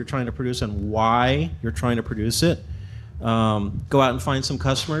exactly what you're trying to produce and why you're trying to produce it. Go out and find some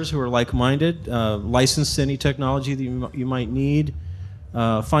customers who are like-minded. License any technology that you might need.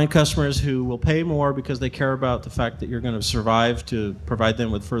 Find customers who will pay more because they care about the fact that you're going to survive to provide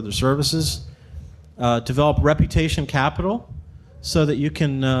them with further services. Develop reputation capital so that you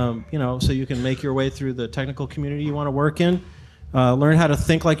can, so you can make your way through the technical community you want to work in. Learn how to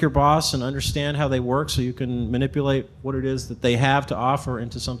think like your boss and understand how they work so you can manipulate what it is that they have to offer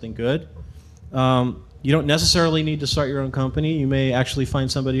into something good. You don't necessarily need to start your own company. You may actually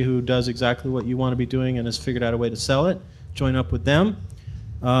find somebody who does exactly what you want to be doing and has figured out a way to sell it. Join up with them.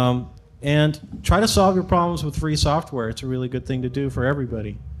 And try to solve your problems with free software. It's a really good thing to do for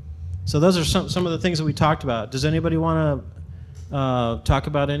everybody. So those are some of the things that we talked about. Does anybody want to talk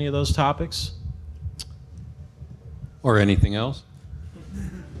about any of those topics? Or anything else?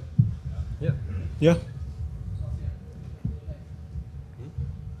 Yeah. Yeah.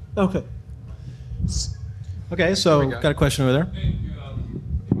 Okay. Okay, so got a question over there. I think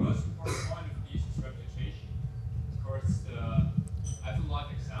the most important point of this is reputation. Of course, I have a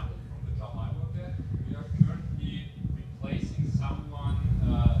live example from the job I work at. We are currently replacing someone who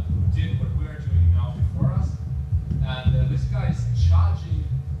did what we are doing now before us. And this guy is charging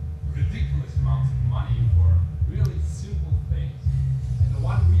ridiculous amounts of money for really simple things. And the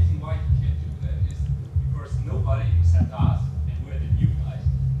one reason why he can't do that is because nobody except us, and we're the new guys,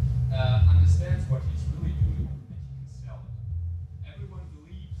 understands what he's really doing and he can sell it. Everyone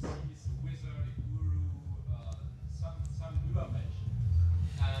believes he's a wizard, a guru, some newer mensch.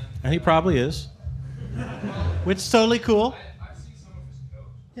 And he probably is. Which is totally cool. I've seen some of his code.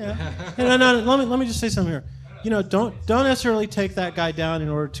 Yeah. No. Let me just say something here. Don't necessarily take that guy down in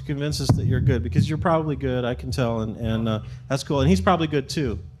order to convince us that you're good, because you're probably good. I can tell, and that's cool. And he's probably good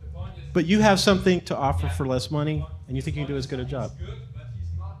too. But you have something to offer for less money, and you think you can do as good a job. He's good, but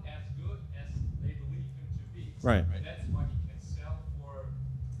he's not as good as they believe him to be. Right. That's what he can sell for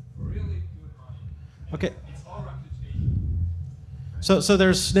really good money. And Okay. It's all reputation. So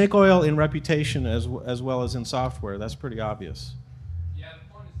there's snake oil in reputation as well as in software. That's pretty obvious. Yeah, the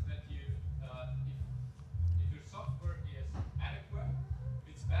point is that if your software is adequate,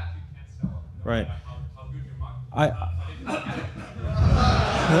 if it's bad, you can't sell it. No Right. matter how good your marketing is.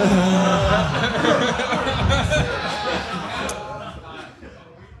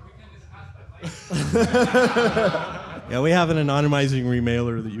 Yeah, we have an anonymizing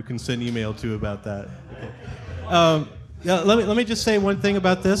remailer that you can send email to about that. Okay. Let me just say one thing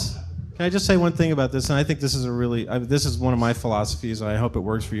about this. Can I just say one thing about this? And I think this is this is one of my philosophies, and I hope it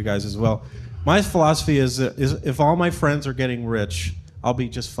works for you guys as well. My philosophy is if all my friends are getting rich, I'll be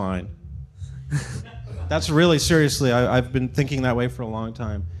just fine. That's really, seriously, I've been thinking that way for a long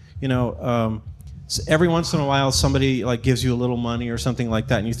time. Every once in a while somebody like gives you a little money or something like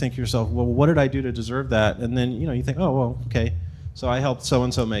that, and you think to yourself, well, what did I do to deserve that? And then you think, oh, well, okay, so I helped so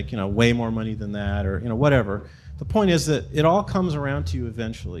and so make way more money than that, or whatever. The point is that it all comes around to you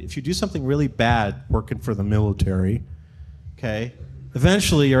eventually. If you do something really bad working for the military, okay,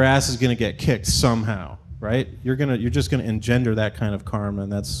 eventually your ass is going to get kicked somehow, right? You're just going to engender that kind of karma,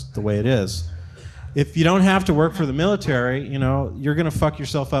 and that's the way it is. If you don't have to work for the military, you're going to fuck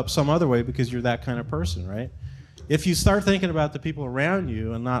yourself up some other way because you're that kind of person, right? If you start thinking about the people around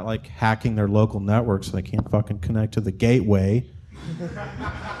you and not like hacking their local network so they can't fucking connect to the gateway,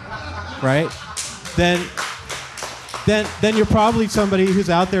 right? Then then you're probably somebody who's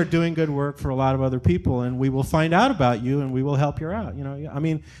out there doing good work for a lot of other people, and we will find out about you and we will help you out. I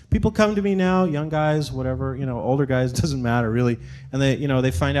mean, people come to me now, young guys, whatever, older guys, doesn't matter really, and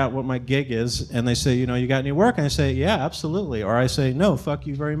they find out what my gig is, and they say, you got any work? And I say, yeah, absolutely, or I say, no, fuck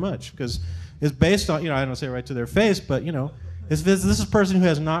you very much, because it's based on, I don't say it right to their face, but if this is a person who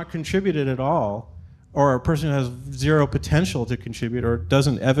has not contributed at all, or a person who has zero potential to contribute, or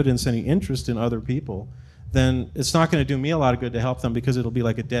doesn't evidence any interest in other people, then it's not going to do me a lot of good to help them, because it'll be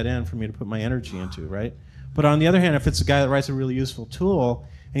like a dead end for me to put my energy into, right? But on the other hand, if it's a guy that writes a really useful tool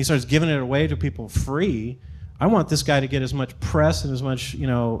and he starts giving it away to people free, I want this guy to get as much press and as much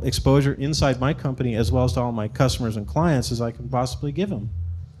exposure inside my company as well as to all my customers and clients as I can possibly give him.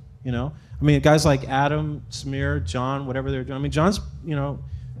 I mean, guys like Adam, Samir, John, whatever they're doing. I mean, John's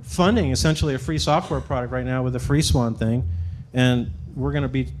funding essentially a free software product right now with the Free Swan thing, and we're going to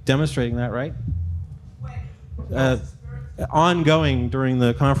be demonstrating that, right? Ongoing during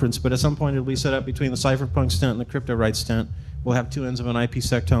the conference, but at some point it'll be set up between the Cypherpunks tent and the Crypto Rights tent. We'll have two ends of an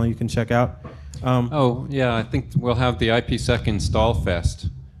IPsec tunnel you can check out. I think we'll have the IPsec Install Fest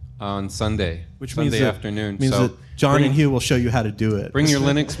on Sunday, which Sunday means afternoon. Means that John and Hugh will show you how to do it. Bring your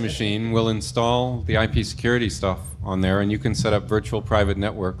Linux machine. We'll install the IP security stuff on there, and you can set up virtual private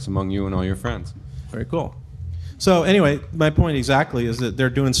networks among you and all your friends. Very cool. So anyway, my point exactly is that they're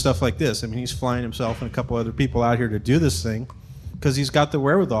doing stuff like this. I mean, he's flying himself and a couple other people out here to do this thing because he's got the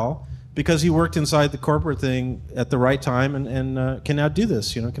wherewithal, because he worked inside the corporate thing at the right time and can now do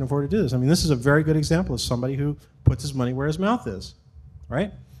this, can afford to do this. I mean, this is a very good example of somebody who puts his money where his mouth is,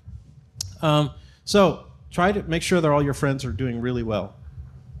 right? So try to make sure that all your friends are doing really well.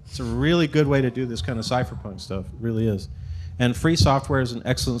 It's a really good way to do this kind of cypherpunk stuff. It really is. And free software is an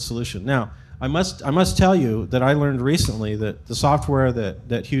excellent solution. Now, I must tell you that I learned recently that the software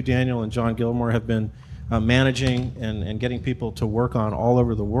that Hugh Daniel and John Gilmore have been managing and getting people to work on all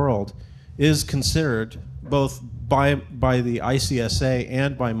over the world is considered, both by the ICSA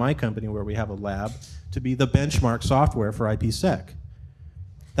and by my company where we have a lab, to be the benchmark software for IPsec.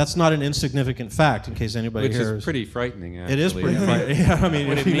 That's not an insignificant fact, in case anybody Which here is pretty frightening, actually. It is pretty frightening. Yeah, I mean,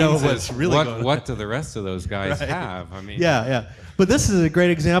 what if it you know means what's is really going on. what do the rest of those guys Right. have? I mean, Yeah. But this is a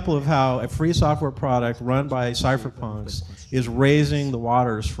great example of how a free software product run by cypherpunks is raising the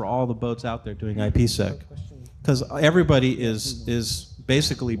waters for all the boats out there doing IPsec. Because everybody is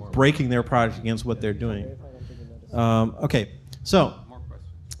basically breaking their product against what they're doing. Okay, so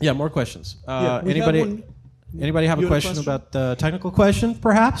more questions. Anybody have a question about the technical question,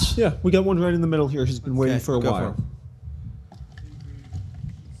 perhaps? Yeah, we got one right in the middle here. He's been waiting for a go while. for it.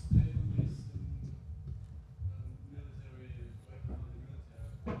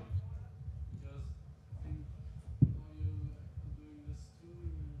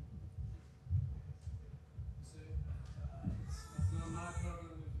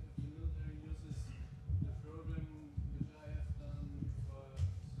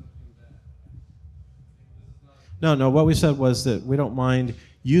 No, what we said was that we don't mind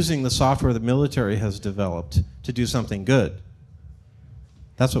using the software the military has developed to do something good.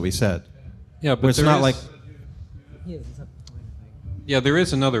 That's what we said. Yeah, but it's not like... Yeah, there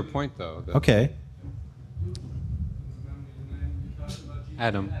is another point, though. Okay.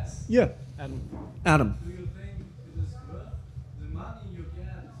 Adam. Yeah. Adam. Do you think it is worth the money you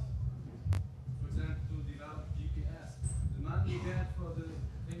get, for example, to develop GPS, the money you get for the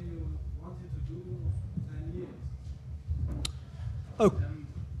thing you wanted to do 10 years? Oh.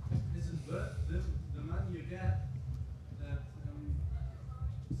 Is it worth the money you get that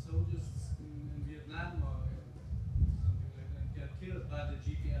soldiers in Vietnam or something like that get killed by the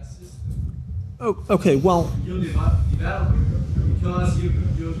GPS system? Oh, okay. Well, You develop it because you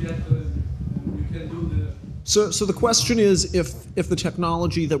get you can do the. so the question is if the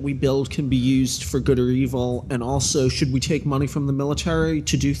technology that we build can be used for good or evil, and also should we take money from the military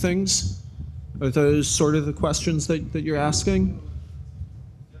to do things? Are those sort of the questions that you're asking?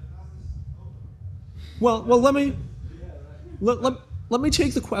 Well, let me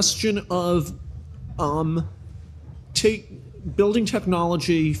take the question of building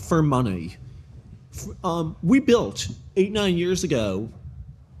technology for money. We built 8-9 years ago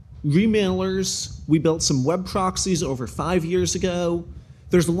remailers. We built some web proxies over 5 years ago.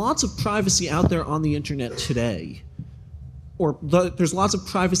 There's lots of privacy out there on the internet today, there's lots of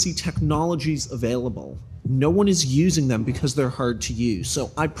privacy technologies available. No one is using them because they're hard to use.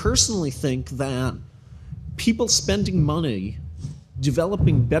 So I personally think that people spending money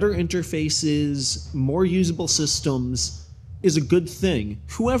developing better interfaces, more usable systems is a good thing,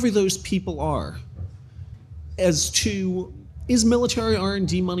 whoever those people are. As to, is military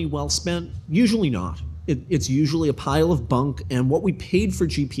R&D money well spent? Usually not. It's usually a pile of bunk, and what we paid for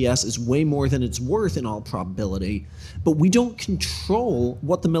GPS is way more than it's worth in all probability. But we don't control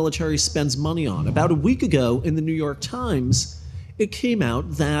what the military spends money on. About a week ago in the New York Times, it came out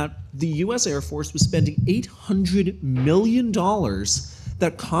that the US Air Force was spending $800 million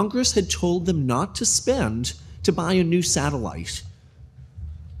that Congress had told them not to spend to buy a new satellite.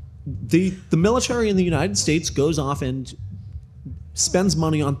 The military in the United States goes off and spends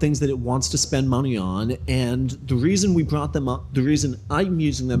money on things that it wants to spend money on, and the reason we brought them up, the reason I'm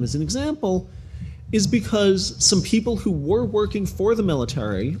using them as an example, is because some people who were working for the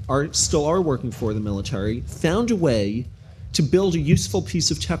military, still are working for the military, found a way to build a useful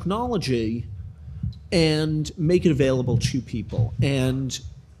piece of technology and make it available to people. And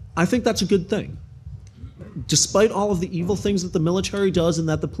I think that's a good thing. Despite all of the evil things that the military does and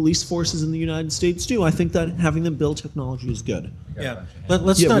that the police forces in the United States do, I think that having them build technology is good. Yeah.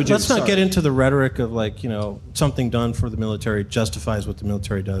 Let's not get into the rhetoric of, like, something done for the military justifies what the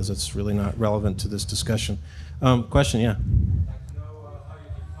military does. That's really not relevant to this discussion. Question, yeah.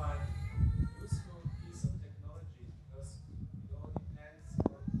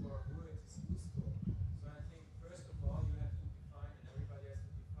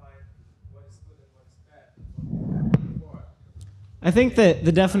 I think that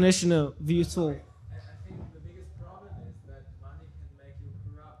the definition of useful. I think the biggest problem is that money can make you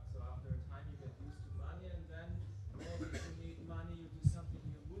corrupt. So after a time you get used to money, and then if you need money, you do something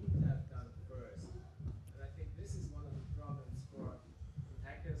you wouldn't have done first. And I think this is one of the problems for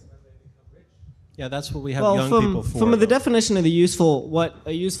hackers when they become rich. Yeah, that's what we have Well, young people for. from the definition of what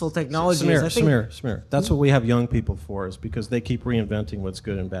a useful technology is, I think. Samir, that's what we have young people for, is because they keep reinventing what's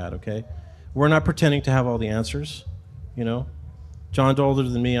good and bad, okay? We're not pretending to have all the answers, John's older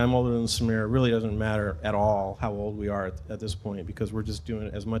than me, I'm older than Samir. It really doesn't matter at all how old we are at this point, because we're just doing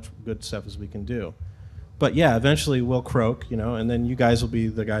as much good stuff as we can do. But yeah, eventually we'll croak, and then you guys will be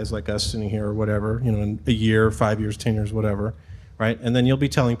the guys like us sitting here or whatever, in a year, 5 years, 10 years, whatever, right? And then you'll be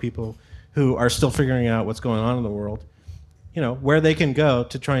telling people who are still figuring out what's going on in the world, where they can go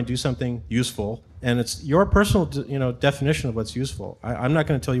to try and do something useful. And it's your personal, definition of what's useful. I'm not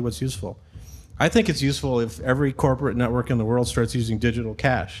going to tell you what's useful. I think it's useful if every corporate network in the world starts using digital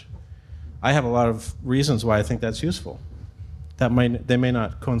cash. I have a lot of reasons why I think that's useful. They may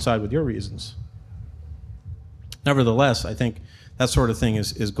not coincide with your reasons. Nevertheless, I think that sort of thing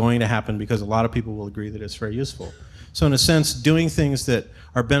is going to happen because a lot of people will agree that it's very useful. So in a sense, doing things that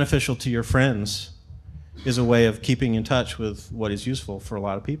are beneficial to your friends is a way of keeping in touch with what is useful for a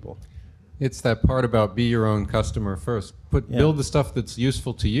lot of people. It's that part about be your own customer first. Build the stuff that's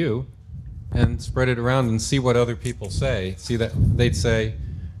useful to you, and spread it around and see what other people say. See that they'd say,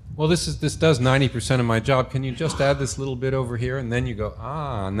 well, this does 90% of my job. Can you just add this little bit over here? And then you go,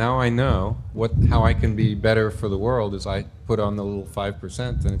 now I know how I can be better for the world is I put on the little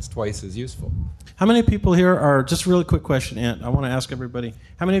 5% and it's twice as useful. How many people here are, just a really quick question, Ant, I want to ask everybody,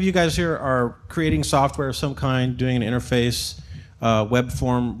 how many of you guys here are creating software of some kind, doing an interface, web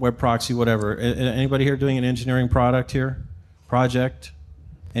form, web proxy, whatever? Anybody here doing an engineering project?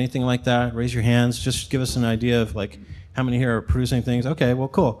 Anything like that? Raise your hands. Just give us an idea of how many here are producing things. Okay, well,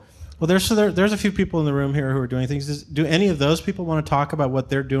 cool. Well, there's a few people in the room here who are doing things. Do any of those people want to talk about what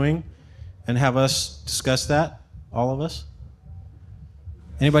they're doing and have us discuss that? All of us?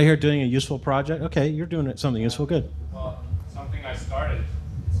 Anybody here doing a useful project? Okay, you're doing something useful. Good. Well, something I started.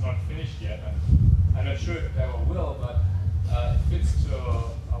 It's not finished yet. I'm not sure if it ever will, but it fits to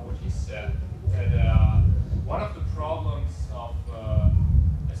what he said. That one of the problems of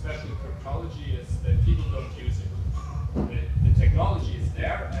especially cryptology is that people don't use it. The technology is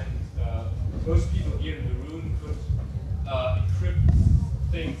there, and most people here in the room could encrypt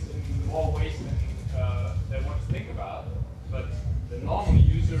things in more ways than they want to think about, but the normal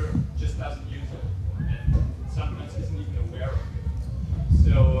user just doesn't use it, and sometimes isn't even aware of it.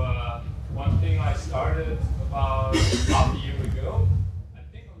 So one thing I started about half a year ago, I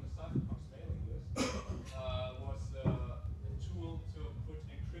think on the Cyberpunks mailing list, was a tool to put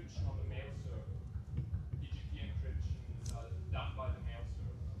encryption on the mail server. PGP encryption done by the mail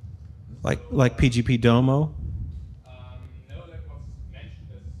server. Like PGP Domo? No, that was mentioned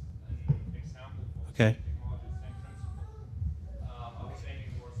as an example for Okay. technology, same principle. I was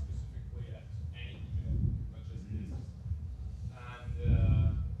aiming more specifically at any email, not just this.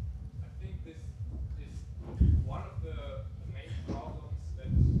 And I think this is one of the main problems,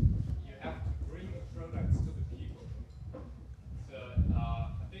 that you have to bring the products to the people. So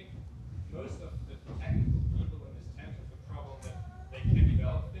I think most of the technical people in this tent have the problem that they can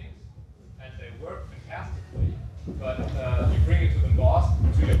develop things and they work fantastically, but you bring it to your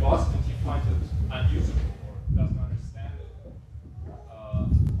boss and he finds it unusable.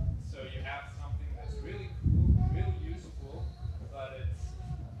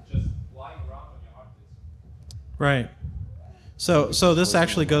 Right. So this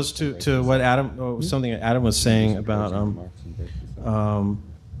actually goes to what something Adam was saying about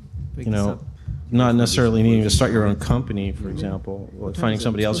not necessarily needing to start your own company, for example, or finding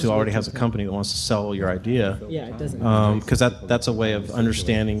somebody else who already has a company that wants to sell your idea. Yeah, it doesn't. Because that's a way of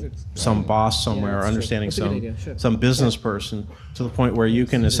understanding some boss somewhere, or understanding some business person, to the point where you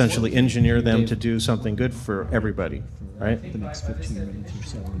can essentially engineer them to do something good for everybody, right? The next 15 minutes or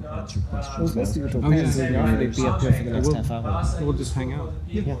so and answer questions. Well, they'll be up here for the next half hour. We'll just hang out.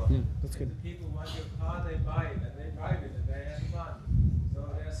 Yeah, that's good. People want your car, they buy it, and they drive it, and they have fun. So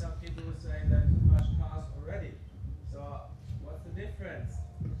there are some people who say that too much cars already. So what's the difference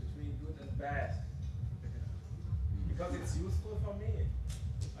between good and bad? Because it's useful for me.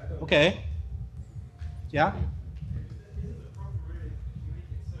 I don't Okay. Yeah?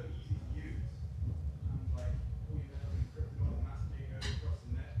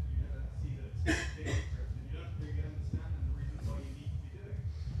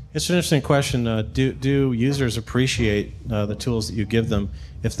 It's an interesting question. Do users appreciate the tools that you give them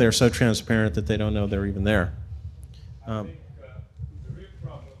if they're so transparent that they don't know they're even there? I think the real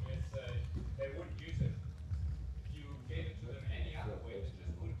problem is they wouldn't use it. If you gave it to them any other way, they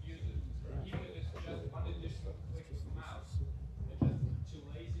just wouldn't use it. Even if it's just one additional click of the mouse. They're just too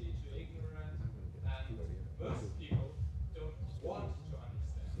lazy, too ignorant, and most people don't want to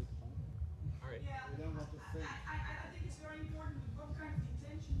understand. Yeah, I think it's very important with what kind of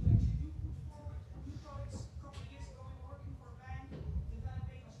intention you actually do put forward. New products a couple of years ago, we were working for a bank,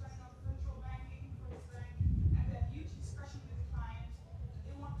 developing or starting up virtual banking for this bank, and we had a huge discussion with the client.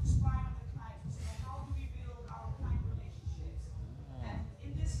 They want to spy on the client to say, how do we build our client relationships? And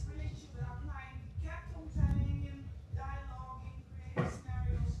in this relationship with our client, we kept on telling him, dialoguing, creating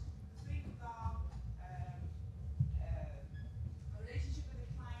scenarios, think about a relationship with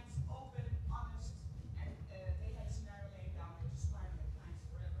the clients, open, honest, and they had a scenario laid down to spy on their clients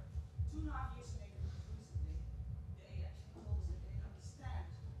forever. 2.5 years later, recently, they actually told us that they didn't understand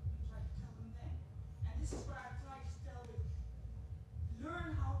what we tried to tell them then. And this is what I try to tell with,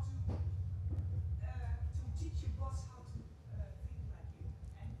 learn how to teach your boss how to think like you.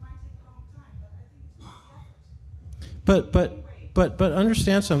 And it might take a long time, but I think it's worth the effort. But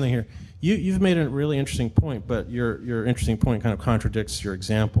understand something here. You've made a really interesting point, but your interesting point kind of contradicts your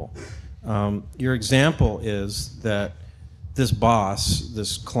example. Your example is that this boss,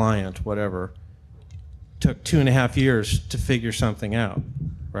 this client, whatever, took 2.5 years to figure something out,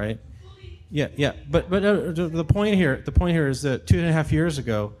 right? Yeah. But the point here is that 2.5 years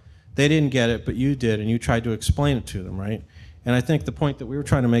ago, they didn't get it, but you did, and you tried to explain it to them, right? And I think the point that we were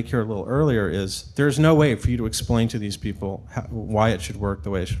trying to make here a little earlier is there's no way for you to explain to these people why it should work the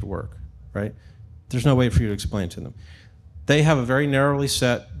way it should work, right? There's no way for you to explain to them. They have a very narrowly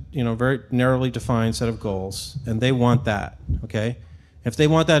set, very narrowly defined set of goals, and they want that, okay? If they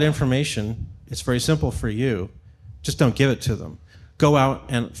want that information, it's very simple for you. Just don't give it to them. Go out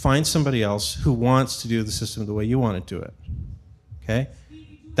and find somebody else who wants to do the system the way you want to do it, okay?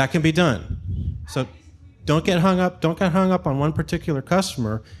 That can be done. So don't get hung up on one particular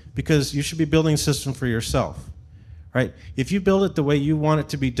customer, because you should be building a system for yourself, right? If you build it the way you want it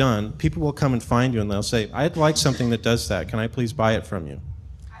to be done, people will come and find you and they'll say, I'd like something that does that. Can I please buy it from you?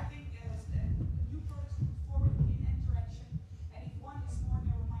 I think new products move forward in interaction, and if one is more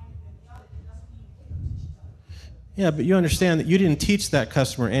narrow-minded than the other, it doesn't mean they don't teach each other. Yeah, but you understand that you didn't teach that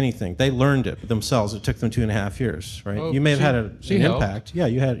customer anything. They learned it themselves. It took them 2.5 years, right? Well, you may have had an helped. impact. Yeah,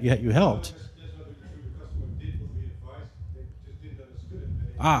 you helped.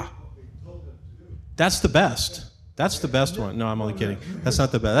 That's the best. That's the best one. No, I'm only kidding. That's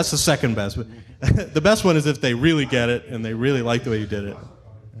not the best. That's the second best. But the best one is if they really get it and they really like the way you did it.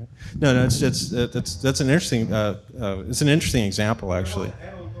 No, that's an interesting. It's an interesting example, actually.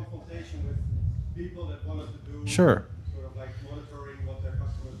 Sure.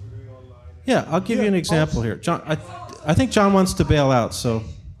 Yeah, I'll give you an example here. John, I think John wants to bail out. So,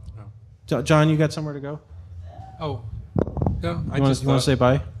 John, you got somewhere to go? Oh, no. You want to say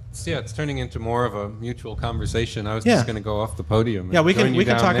bye? Yeah, it's turning into more of a mutual conversation. I was just going to go off the podium. And Yeah, we join can you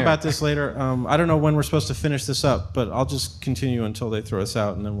down talk there. about this later. I don't know when we're supposed to finish this up, but I'll just continue until they throw us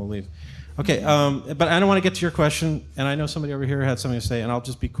out, and then we'll leave. Okay, but I don't want to get to your question, and I know somebody over here had something to say, and I'll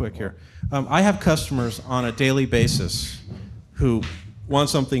just be quick here. I have customers on a daily basis who want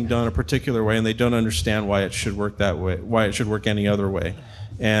something done a particular way, and they don't understand why it should work that way, why it should work any other way,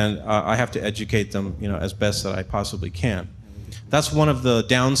 and I have to educate them, as best that I possibly can. That's one of the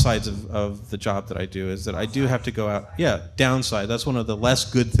downsides of the job that I do, is that I do have to go out. Yeah, downside. That's one of the less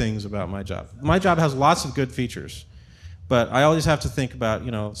good things about my job. My job has lots of good features, but I always have to think about,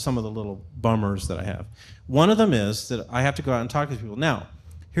 some of the little bummers that I have. One of them is that I have to go out and talk to people. Now,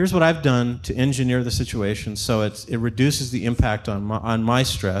 here's what I've done to engineer the situation so it reduces the impact on my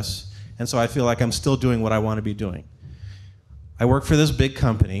stress, and so I feel like I'm still doing what I want to be doing. I work for this big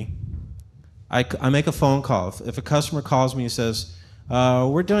company. I make a phone call. If a customer calls me and says,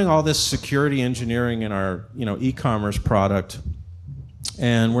 we're doing all this security engineering in our e-commerce product,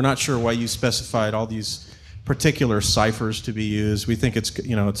 and we're not sure why you specified all these particular ciphers to be used. We think it's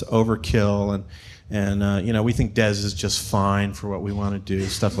it's overkill, and we think DES is just fine for what we want to do,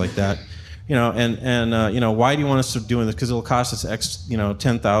 stuff like that. Why do you want us to do this? Because it'll cost us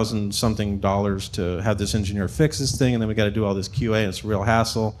 $10,000 something to have this engineer fix this thing, and then we got to do all this QA, and it's a real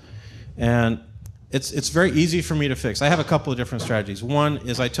hassle. And it's very easy for me to fix. I have a couple of different strategies. One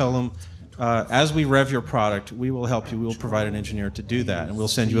is I tell them, as we rev your product, we will help you. We will provide an engineer to do that, and we'll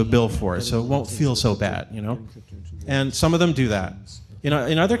send you a bill for it, so it won't feel so bad, And some of them do that. In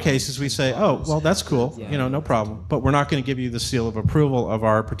other cases, we say, oh, well, that's cool, no problem, but we're not going to give you the seal of approval of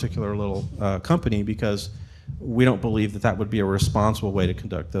our particular little company because we don't believe that would be a responsible way to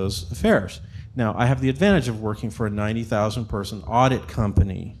conduct those affairs. Now, I have the advantage of working for a 90,000 person audit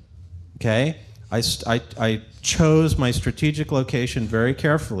company. Okay, I chose my strategic location very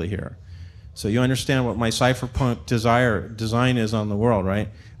carefully here. So you understand what my cypherpunk design is on the world, right?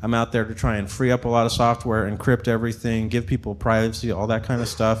 I'm out there to try and free up a lot of software, encrypt everything, give people privacy, all that kind of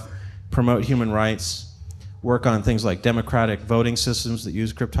stuff, promote human rights, work on things like democratic voting systems that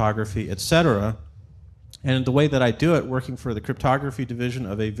use cryptography, etc. And the way that I do it, working for the cryptography division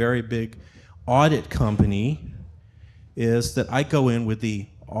of a very big audit company, is that I go in with the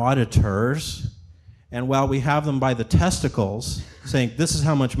auditors, and while we have them by the testicles, saying this is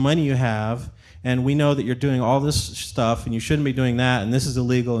how much money you have, and we know that you're doing all this stuff, and you shouldn't be doing that, and this is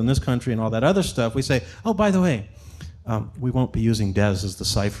illegal in this country, and all that other stuff, we say, oh, by the way, we won't be using DES as the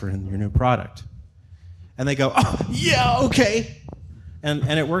cipher in your new product. And they go, oh, yeah, okay. And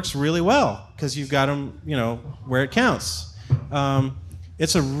it works really well, because you've got them, where it counts.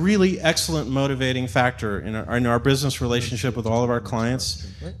 It's a really excellent motivating factor in our business relationship with all of our clients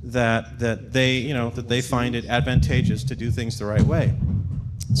that they find it advantageous to do things the right way.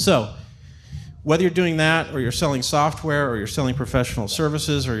 So whether you're doing that, or you're selling software, or you're selling professional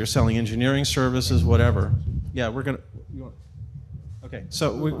services, or you're selling engineering services, whatever. Yeah, we're gonna. Okay,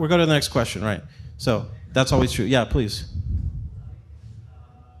 so we're going to the next question, right? So that's always true. Yeah, please.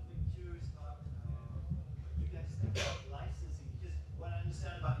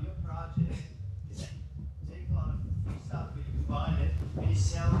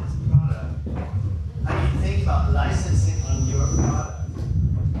 About licensing on your product.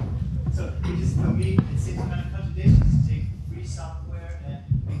 So because for me, it seems kind of contradictory to take free software and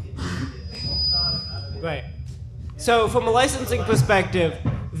make it a whole product out of it. Right. So from a licensing perspective,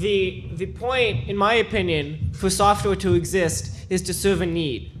 the point, in my opinion, for software to exist is to serve a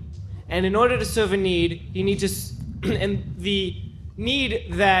need. And in order to serve a need, you need to, and the need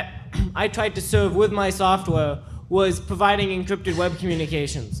that I tried to serve with my software was providing encrypted web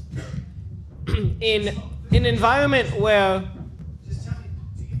communications. In an environment where... Just tell me,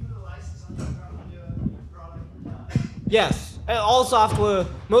 do you put a license on your product or not? Yes. All software,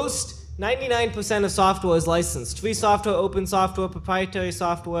 99% of software is licensed. Free software, open software, proprietary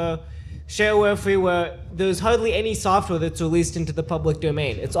software, shareware, freeware. There's hardly any software that's released into the public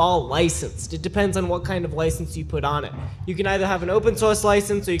domain. It's all licensed. It depends on what kind of license you put on it. You can either have an open source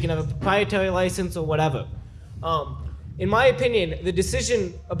license, or you can have a proprietary license, or whatever. In my opinion, the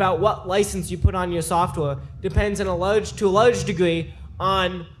decision about what license you put on your software depends to a large degree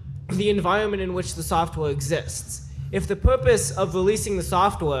on the environment in which the software exists. If the purpose of releasing the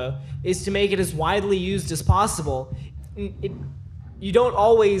software is to make it as widely used as possible, you can't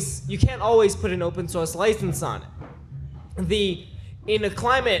always put an open source license on it. In a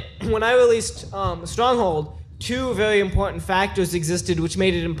climate, when I released Stronghold, two very important factors existed which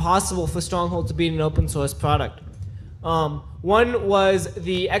made it impossible for Stronghold to be an open source product. One was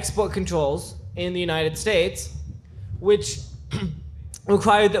the export controls in the United States, which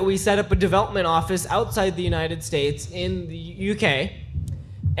required that we set up a development office outside the United States in the UK,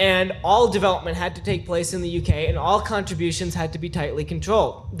 and all development had to take place in the UK, and all contributions had to be tightly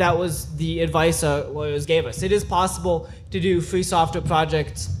controlled. That was the advice our lawyers gave us. It is possible to do free software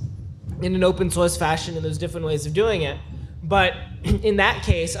projects in an open source fashion, and there's different ways of doing it. But in that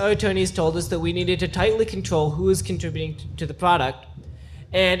case, our attorneys told us that we needed to tightly control who was contributing to the product.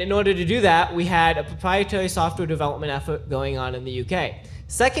 And in order to do that, we had a proprietary software development effort going on in the UK.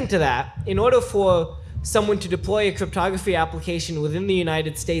 Second to that, in order for someone to deploy a cryptography application within the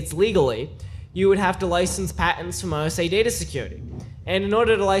United States legally, you would have to license patents from RSA Data Security. And in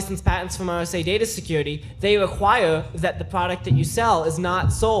order to license patents from RSA Data Security, they require that the product that you sell is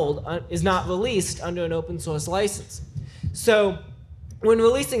not released under an open source license. So when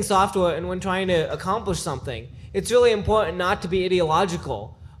releasing software and when trying to accomplish something, it's really important not to be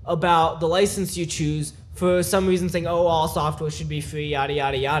ideological about the license you choose for some reason saying, oh, all software should be free, yada,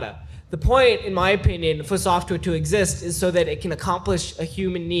 yada, yada. The point, in my opinion, for software to exist is so that it can accomplish a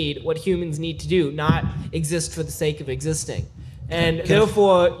human need, what humans need to do, not exist for the sake of existing. And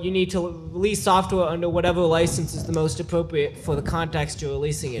therefore, you need to release software under whatever license is the most appropriate for the context you're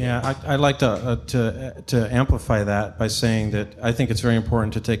releasing it in. Yeah, I'd like to amplify that by saying that I think it's very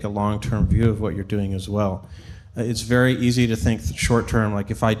important to take a long-term view of what you're doing as well. It's very easy to think short-term, like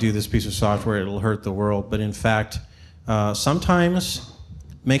if I do this piece of software, it'll hurt the world. But in fact, sometimes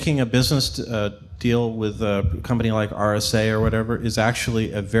making a business deal with a company like RSA or whatever is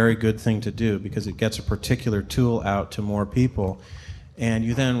actually a very good thing to do because it gets a particular tool out to more people. And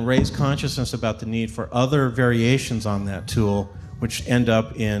you then raise consciousness about the need for other variations on that tool, which end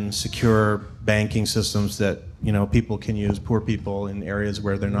up in secure banking systems that people can use, poor people in areas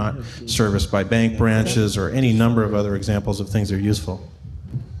where they're not serviced by bank branches or any number of other examples of things that are useful.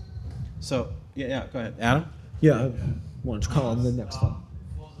 So, yeah, go ahead. Adam? Yeah, I wanted to call on the next one.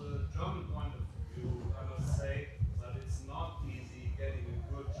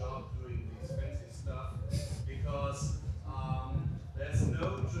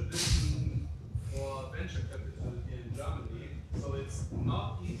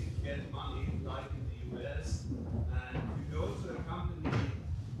 Not easy to get money like in the US, and you go to a company,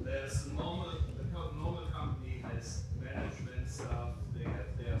 there's the normal company has management stuff, they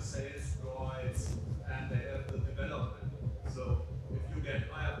have their sales guides, and they have the development. So if you get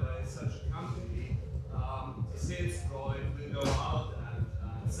hired by such a company, the sales droid will go out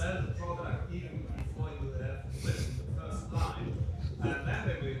and sell the product even before you have written the first line, and then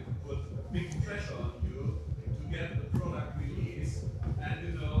they will put big pressure on you to get the product released. And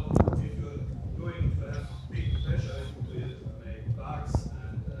if you're going to have big pressure, you will make bugs,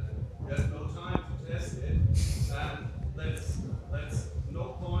 and you have no time to test it. And that's no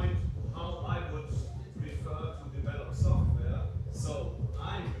point how I would prefer to develop software. So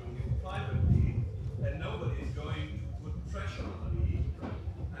I'm doing it privately, and nobody is going to put pressure on me.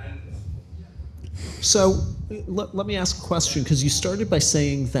 And so let me ask a question, because you started by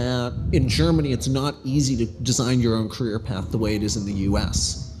saying that in Germany it's not easy to design your own career path the way it is in the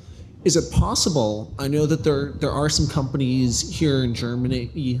US. Is it possible, I know that there are some companies here in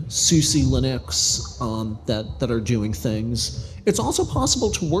Germany, SUSE Linux, that are doing things. It's also possible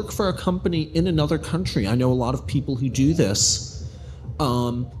to work for a company in another country. I know a lot of people who do this.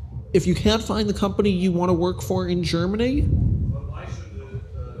 If you can't find the company you want to work for in Germany,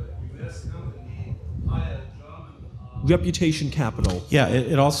 reputation capital. Yeah,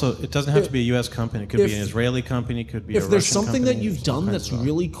 it doesn't have to be a U.S. company. It could be an Israeli company. It could be a Russian company. If there's something that you've done that's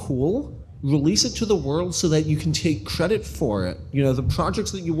really cool, release it to the world so that you can take credit for it. The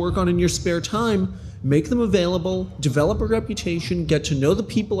projects that you work on in your spare time, make them available, develop a reputation, get to know the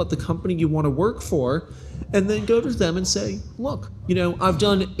people at the company you want to work for, and then go to them and say, look, I've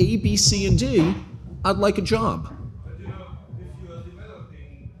done A, B, C, and D. I'd like a job.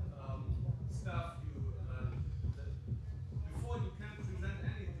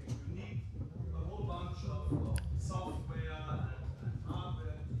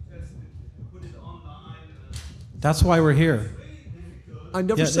 That's why we're here. I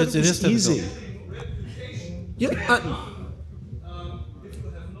never said it was easy.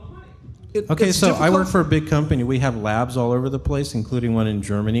 Okay, so I work for a big company. We have labs all over the place, including one in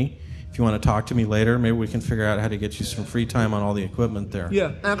Germany. If you want to talk to me later, maybe we can figure out how to get you some free time on all the equipment there.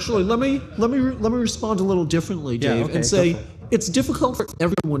 Yeah, actually, let me respond a little differently, Dave, and say it's difficult for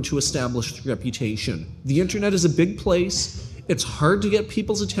everyone to establish a reputation. The internet is a big place. It's hard to get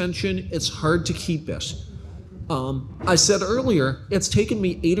people's attention. It's hard to keep it. I said earlier, it's taken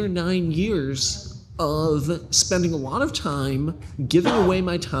me 8 or 9 years of spending a lot of time, giving away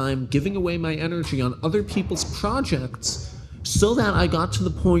my energy on other people's projects so that I got to the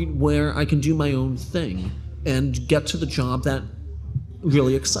point where I can do my own thing and get to the job that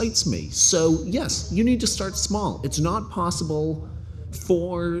really excites me. So yes, you need to start small. It's not possible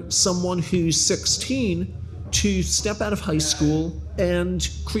for someone who's 16 to step out of high school and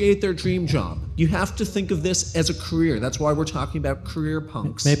create their dream job. You have to think of this as a career. That's why we're talking about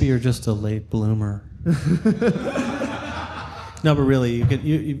Careerpunks. Maybe you're just a late bloomer. No, but really,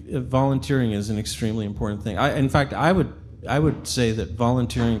 volunteering is an extremely important thing. In fact, I would say that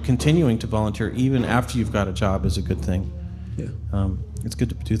continuing to volunteer even after you've got a job is a good thing. Yeah. It's good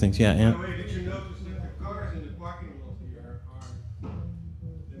to do things. Yeah, By and the way, did you notice that the cars in the parking lot here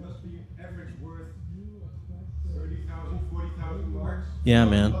they must be average worth 30,000, 40,000 marks? yeah,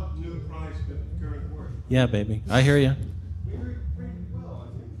 man. Not new price, but current worth. Yeah, baby. I hear you. We do pretty well, I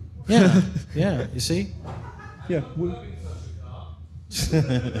think. Yeah, yeah. You see. Yeah.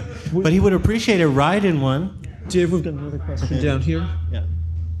 But he would appreciate a ride in one. Dave, we've got another question down here. Yeah.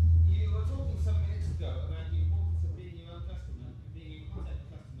 You were talking some minutes ago about the importance of being your own customer and being in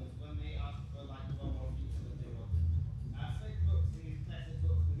contact with customers when they ask for like one more feature that they want. Facebook, in his classic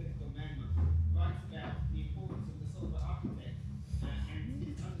book, The Mythical Man Month, writes about the importance of the software architect and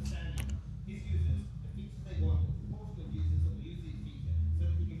his understanding his users, the features they want, the proportion of users that will use each feature, so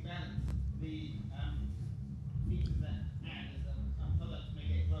that he can balance the features that add as a product to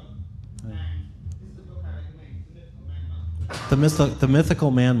make it grow. And this is a book I recommend, The Mythical Man Month. The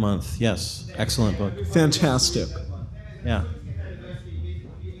Mythical Man Month. Yes, excellent book. Fantastic. Yeah.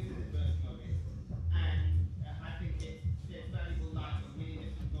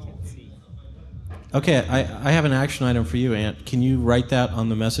 Okay, I have an action item for you, Ant. Can you write that on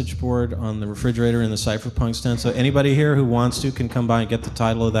the message board on the refrigerator in the Cypherpunks tent? So anybody here who wants to can come by and get the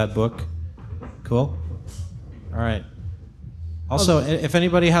title of that book. Cool? All right. Also, if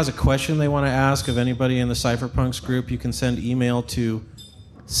anybody has a question they want to ask of anybody in the Cypherpunks group, you can send email to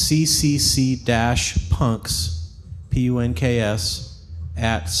ccc-punks, P-U-N-K-S,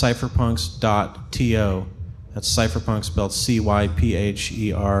 at cypherpunks.to. That's Cypherpunks spelled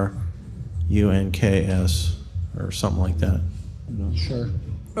C-Y-P-H-E-R-U-N-K-S, or something like that. I'm not sure.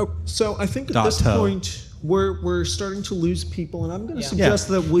 Oh, so I think at Dot this toe. point we're starting to lose people, and I'm going to suggest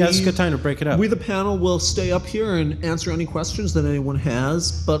that we. Yeah, it's a good time to break it up. We, the panel, will stay up here and answer any questions that anyone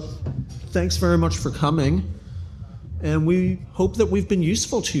has. But thanks very much for coming, and we hope that we've been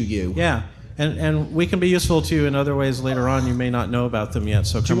useful to you. Yeah, and we can be useful to you in other ways later on. You may not know about them yet,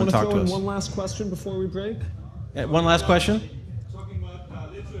 so Do you come want and to talk throw to in us. one last question before we break? One last question? Talking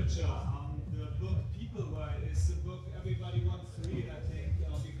about literature, the book Peopleware is a book everybody wants to read, I think,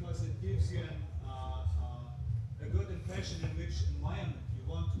 because it gives you a good impression in which environment you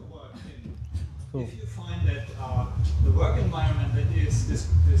want to work in. Cool. If you find that the work environment that is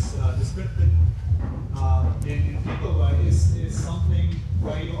descriptive in Peopleware is something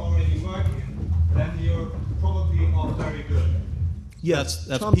where you already work in, then you're probably not very good. Yes,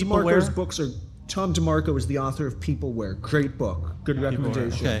 that's Tom Peopleware? DeMarco's books are. Tom DeMarco is the author of Peopleware. Great book. Good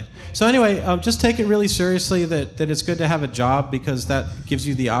recommendation. Okay. So anyway, just take it really seriously that it's good to have a job, because that gives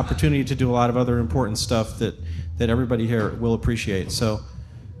you the opportunity to do a lot of other important stuff that everybody here will appreciate. So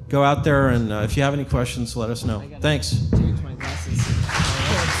go out there, and if you have any questions, let us know. Thanks.